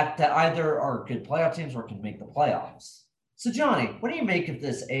either are good playoff teams or can make the playoffs. So Johnny, what do you make of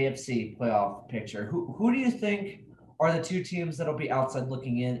this AFC playoff picture? Who do you think are the 2 teams that'll be outside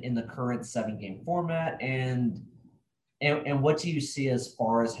looking in the current 7-game format, and what do you see as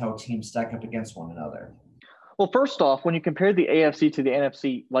far as how teams stack up against one another? Well, first off, when you compare the AFC to the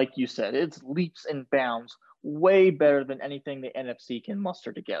NFC, like you said, it's leaps and bounds way better than anything the NFC can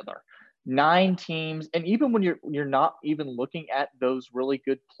muster together. 9 teams, and even when you're not even looking at those really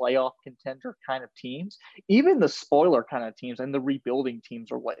good playoff contender kind of teams, even the spoiler kind of teams and the rebuilding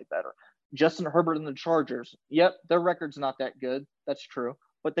teams are way better. Justin Herbert and the Chargers, yep, their record's not that good. That's true.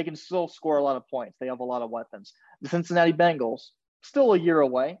 But they can still score a lot of points. They have a lot of weapons. The Cincinnati Bengals, still a year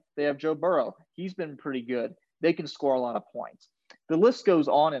away. They have Joe Burrow. He's been pretty good. They can score a lot of points. The list goes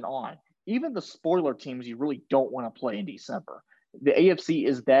on and on. Even the spoiler teams you really don't want to play in December. The AFC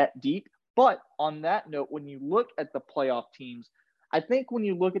is that deep. But on that note, when you look at the playoff teams, I think when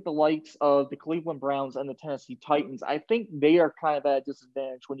you look at the likes of the Cleveland Browns and the Tennessee Titans, I think they are kind of at a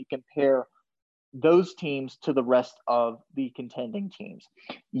disadvantage when you compare those teams to the rest of the contending teams.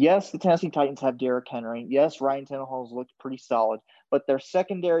 Yes, the Tennessee Titans have Derrick Henry. Yes, Ryan Tannehill has looked pretty solid, but their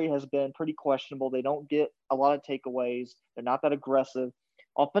secondary has been pretty questionable. They don't get a lot of takeaways. They're not that aggressive.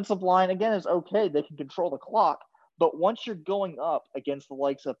 Offensive line, again, is okay. They can control the clock. But once you're going up against the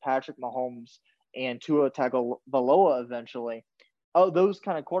likes of Patrick Mahomes and Tua Tagovailoa eventually, those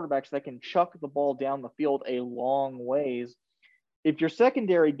kind of quarterbacks that can chuck the ball down the field a long ways, if your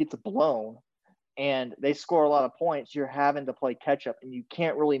secondary gets blown and they score a lot of points, you're having to play catch up, and you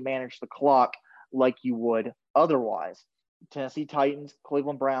can't really manage the clock like you would otherwise. Tennessee Titans,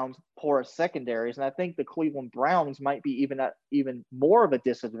 Cleveland Browns, porous secondaries, and I think the Cleveland Browns might be even at even more of a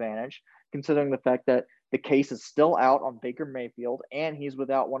disadvantage, considering the fact that the case is still out on Baker Mayfield, and he's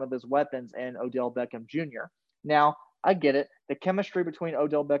without one of his weapons in Odell Beckham Jr. Now, I get it. The chemistry between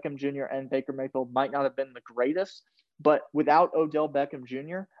Odell Beckham Jr. and Baker Mayfield might not have been the greatest, but without Odell Beckham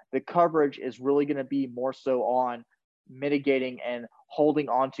Jr., the coverage is really going to be more so on mitigating and holding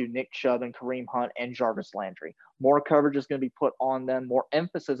on to Nick Chubb and Kareem Hunt and Jarvis Landry. More coverage is going to be put on them. More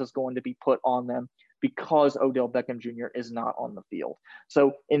emphasis is going to be put on them because Odell Beckham Jr. is not on the field.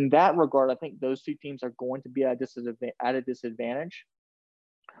 So in that regard, I think those two teams are going to be at a disadvantage.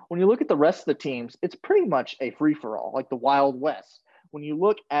 When you look at the rest of the teams, it's pretty much a free-for-all, like the Wild West. When you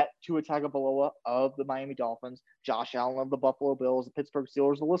look at Tua Tagovailoa of the Miami Dolphins, Josh Allen of the Buffalo Bills, the Pittsburgh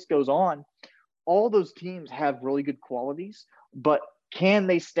Steelers, the list goes on. All those teams have really good qualities, but can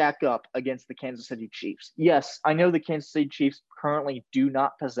they stack up against the Kansas City Chiefs? Yes, I know the Kansas City Chiefs currently do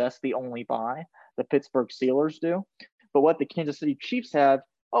not possess the only bye. The Pittsburgh Steelers do. But what the Kansas City Chiefs have,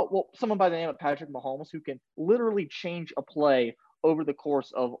 someone by the name of Patrick Mahomes who can literally change a play over the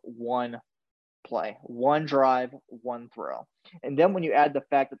course of one play, one drive, one throw. And then when you add the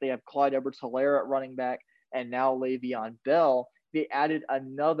fact that they have Clyde Edwards-Helaire at running back and now Le'Veon Bell, they added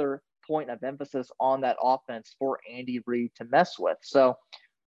another point of emphasis on that offense for Andy Reid to mess with. So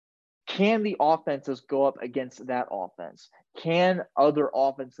can the offenses go up against that offense? Can other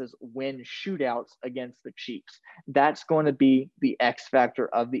offenses win shootouts against the Chiefs? That's going to be the X factor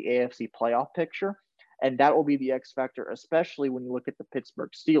of the AFC playoff picture. And that will be the X factor, especially when you look at the Pittsburgh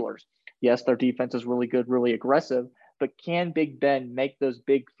Steelers. Yes, their defense is really good, really aggressive, but can Big Ben make those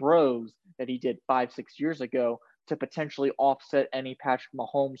big throws that he did 5-6 years ago to potentially offset any Patrick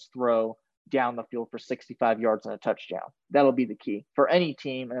Mahomes throw down the field for 65 yards and a touchdown? That'll be the key for any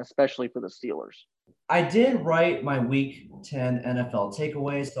team, and especially for the Steelers. I did write my Week 10 NFL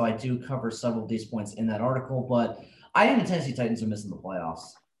takeaways, so I do cover several of these points in that article, but I think the Tennessee Titans are missing the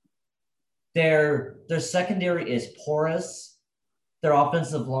playoffs. Their secondary is porous. Their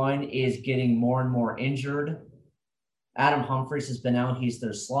offensive line is getting more and more injured. Adam Humphries has been out. He's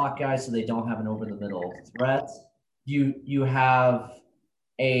their slot guy, so they don't have an over-the-middle threat. You have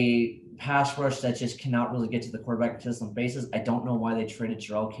a pass rush that just cannot really get to the quarterback on consistent basis. I don't know why they traded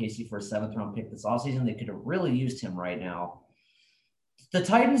Jarrell Casey for a 7th-round pick this offseason. They could have really used him right now. The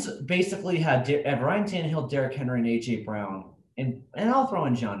Titans basically have Ryan Tannehill, Derrick Henry, and A.J. Brown. And I'll throw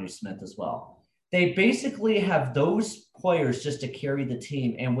in Jonnu Smith as well. They basically have those players just to carry the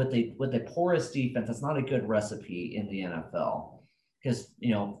team, and with a porous defense, that's not a good recipe in the NFL because,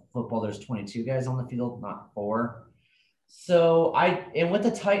 football, there's 22 guys on the field, not 4. So with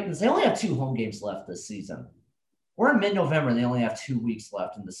the Titans, they only have 2 home games left this season. We're in mid-November, and they only have 2 weeks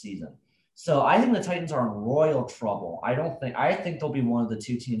left in the season. So I think the Titans are in royal trouble. I think they'll be one of the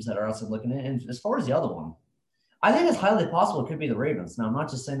 2 teams that are outside looking at it. And as far as the other one, I think it's highly possible it could be the Ravens. Now, I'm not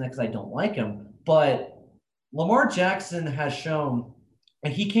just saying that because I don't like him, but Lamar Jackson has shown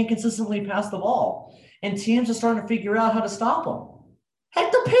that he can't consistently pass the ball, and teams are starting to figure out how to stop him.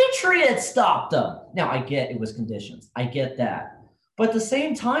 Heck, the Patriots stopped them. Now, I get it was conditions. I get that. But at the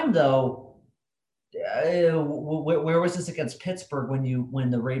same time, though, where was this against Pittsburgh when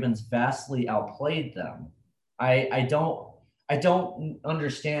the Ravens vastly outplayed them? I don't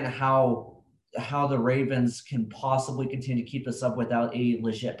understand how the Ravens can possibly continue to keep this up without a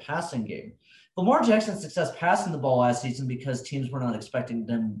legit passing game. Lamar Jackson's success passing the ball last season because teams were not expecting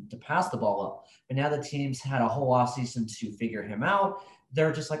them to pass the ball up. But now the teams had a whole offseason to figure him out.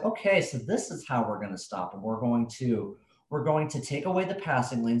 They're just like, okay, so this is how we're going to stop him. We're going to take away the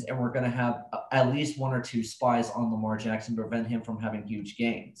passing lanes, and we're going to have at least 1 or 2 spies on Lamar Jackson to prevent him from having huge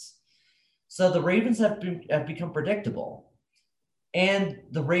gains. So the Ravens have become predictable. And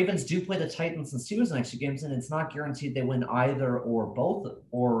the Ravens do play the Titans and Steelers the next 2 games, and it's not guaranteed they win either or both,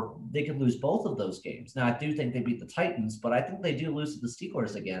 or they could lose both of those games. Now, I do think they beat the Titans, but I think they do lose to the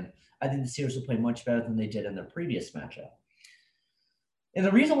Steelers again. I think the Steelers will play much better than they did in their previous matchup. And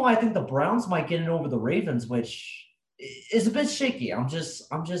the reason why I think the Browns might get in over the Ravens, which is a bit shaky, I'm just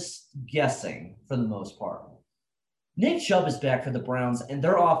guessing for the most part. Nick Chubb is back for the Browns, and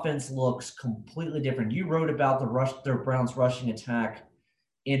their offense looks completely different. You wrote about their Browns rushing attack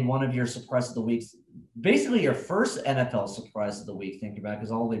in one of your surprise of the weeks. Basically, your first NFL surprise of the week, thinking about it,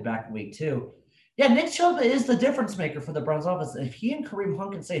 because all the way back in week 2. Yeah, Nick Chubb is the difference maker for the Browns offense. If he and Kareem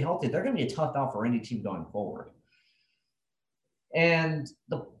Hunt can stay healthy, they're going to be a tough out for any team going forward. And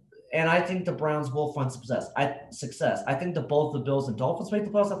And I think the Browns will find success. I think that both the Bills and Dolphins make the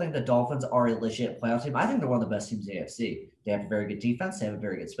playoffs. I think the Dolphins are a legit playoff team. I think they're one of the best teams in the AFC. They have a very good defense. They have a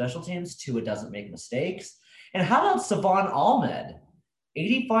very good special teams. Tua doesn't make mistakes. And how about Savon Ahmed?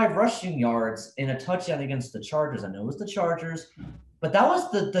 85 rushing yards and a touchdown against the Chargers. I know it was the Chargers, but that was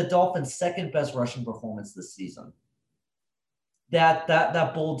the Dolphins' second best rushing performance this season.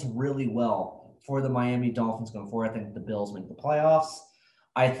 That bodes really well for the Miami Dolphins going forward. I think the Bills make the playoffs.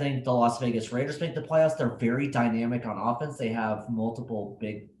 I think the Las Vegas Raiders make the playoffs. They're very dynamic on offense. They have multiple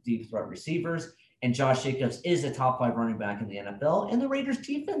big deep threat receivers, and Josh Jacobs is a top 5 running back in the NFL, and the Raiders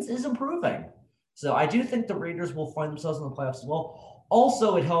defense is improving. So I do think the Raiders will find themselves in the playoffs as well.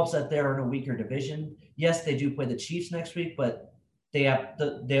 Also, it helps that they're in a weaker division. Yes, they do play the Chiefs next week, but they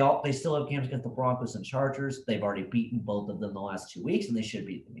still have games against the Broncos and Chargers. They've already beaten both of them the last 2 weeks, and they should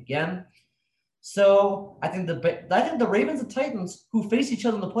beat them again. So I think the Ravens and Titans, who faced each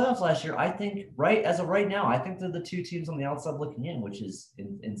other in the playoffs last year, I think as of right now, I think they're the two teams on the outside looking in, which is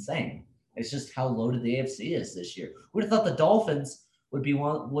insane. It's just how loaded the AFC is this year. We'd have thought the Dolphins would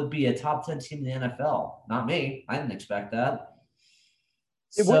be a top 10 team in the NFL. Not me. I didn't expect that.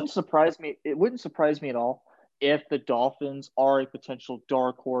 It wouldn't surprise me. It wouldn't surprise me at all if the Dolphins are a potential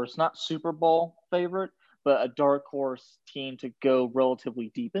dark horse, not Super Bowl favorite, but a dark horse team to go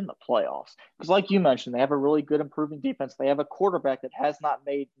relatively deep in the playoffs. Because like you mentioned, they have a really good improving defense. They have a quarterback that has not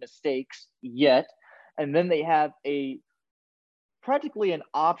made mistakes yet. And then they have practically an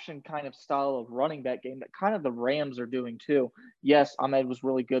option kind of style of running back game that kind of the Rams are doing too. Yes, Ahmed was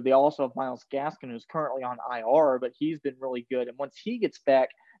really good. They also have Myles Gaskin, who's currently on IR, but he's been really good. And once he gets back,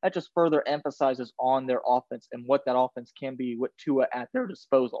 that just further emphasizes on their offense and what that offense can be with Tua at their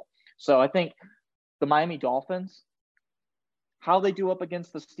disposal. So I think the Miami Dolphins, how they do up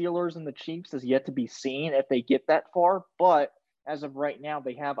against the Steelers and the Chiefs is yet to be seen if they get that far. But as of right now,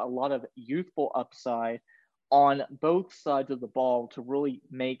 they have a lot of youthful upside on both sides of the ball to really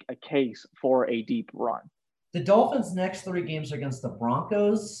make a case for a deep run. The Dolphins' next 3 games are against the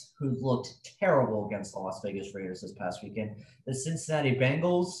Broncos, who looked terrible against the Las Vegas Raiders this past weekend, the Cincinnati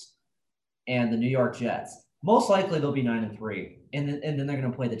Bengals, and the New York Jets. Most likely they'll be 9-3, and then they're going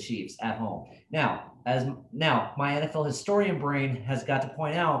to play the Chiefs at home. Now, my NFL historian brain has got to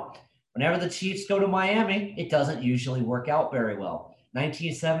point out, whenever the Chiefs go to Miami, it doesn't usually work out very well.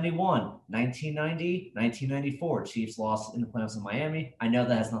 1971, 1990, 1994, Chiefs lost in the playoffs in Miami. I know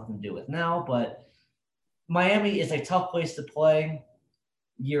that has nothing to do with now, but Miami is a tough place to play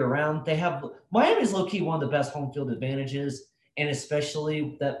year-round. Miami is low-key one of the best home field advantages, and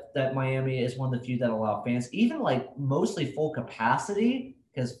especially that Miami is one of the few that allow fans, even like mostly full capacity,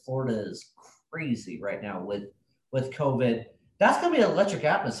 because Florida is crazy right now with COVID. That's going to be an electric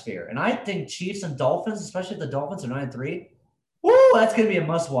atmosphere, and I think Chiefs and Dolphins, especially if the Dolphins are 9-3, that's going to be a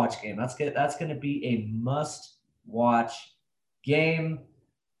must-watch game. That's going to be a must-watch game.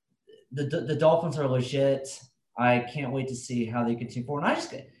 The Dolphins are legit. I can't wait to see how they continue forward.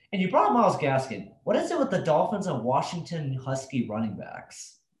 And you brought up Myles Gaskin. What is it with the Dolphins and Washington Husky running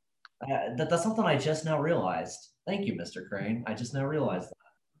backs? That's something I just now realized. Thank you, Mr. Crane. I just now realized that.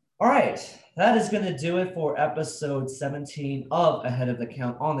 All right. That is going to do it for episode 17 of Ahead of the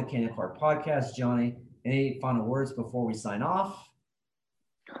Count on the Kane and Clark podcast. Johnny, any final words before we sign off?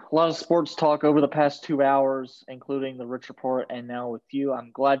 A lot of sports talk over the past 2 hours, including the Rich Report and now with you.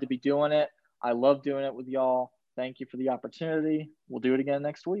 I'm glad to be doing it. I love doing it with y'all. Thank you for the opportunity. We'll do it again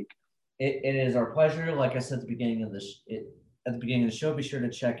next week. It is our pleasure. Like I said at the beginning of the show, be sure to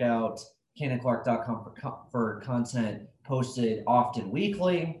check out kaneandclark.com for content posted often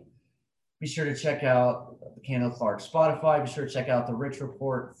weekly. Be sure to check out the Kane and Clark Spotify. Be sure to check out the Rich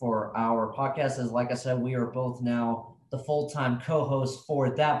Report for our podcast. As like I said, we are both now the full-time co-host for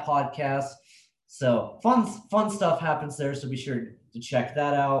that podcast. So fun stuff happens there. So be sure to check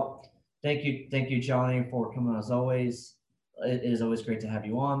that out. Thank you, Johnny, for coming on as always. It is always great to have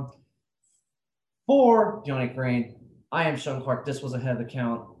you on. For Johnny Crane, I am Sean Clark. This was Ahead of the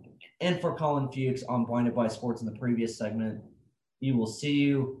Count. And for Colin Fuchs on Blinded by Sports in the previous segment, we will see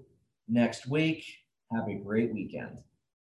you next week. Have a great weekend.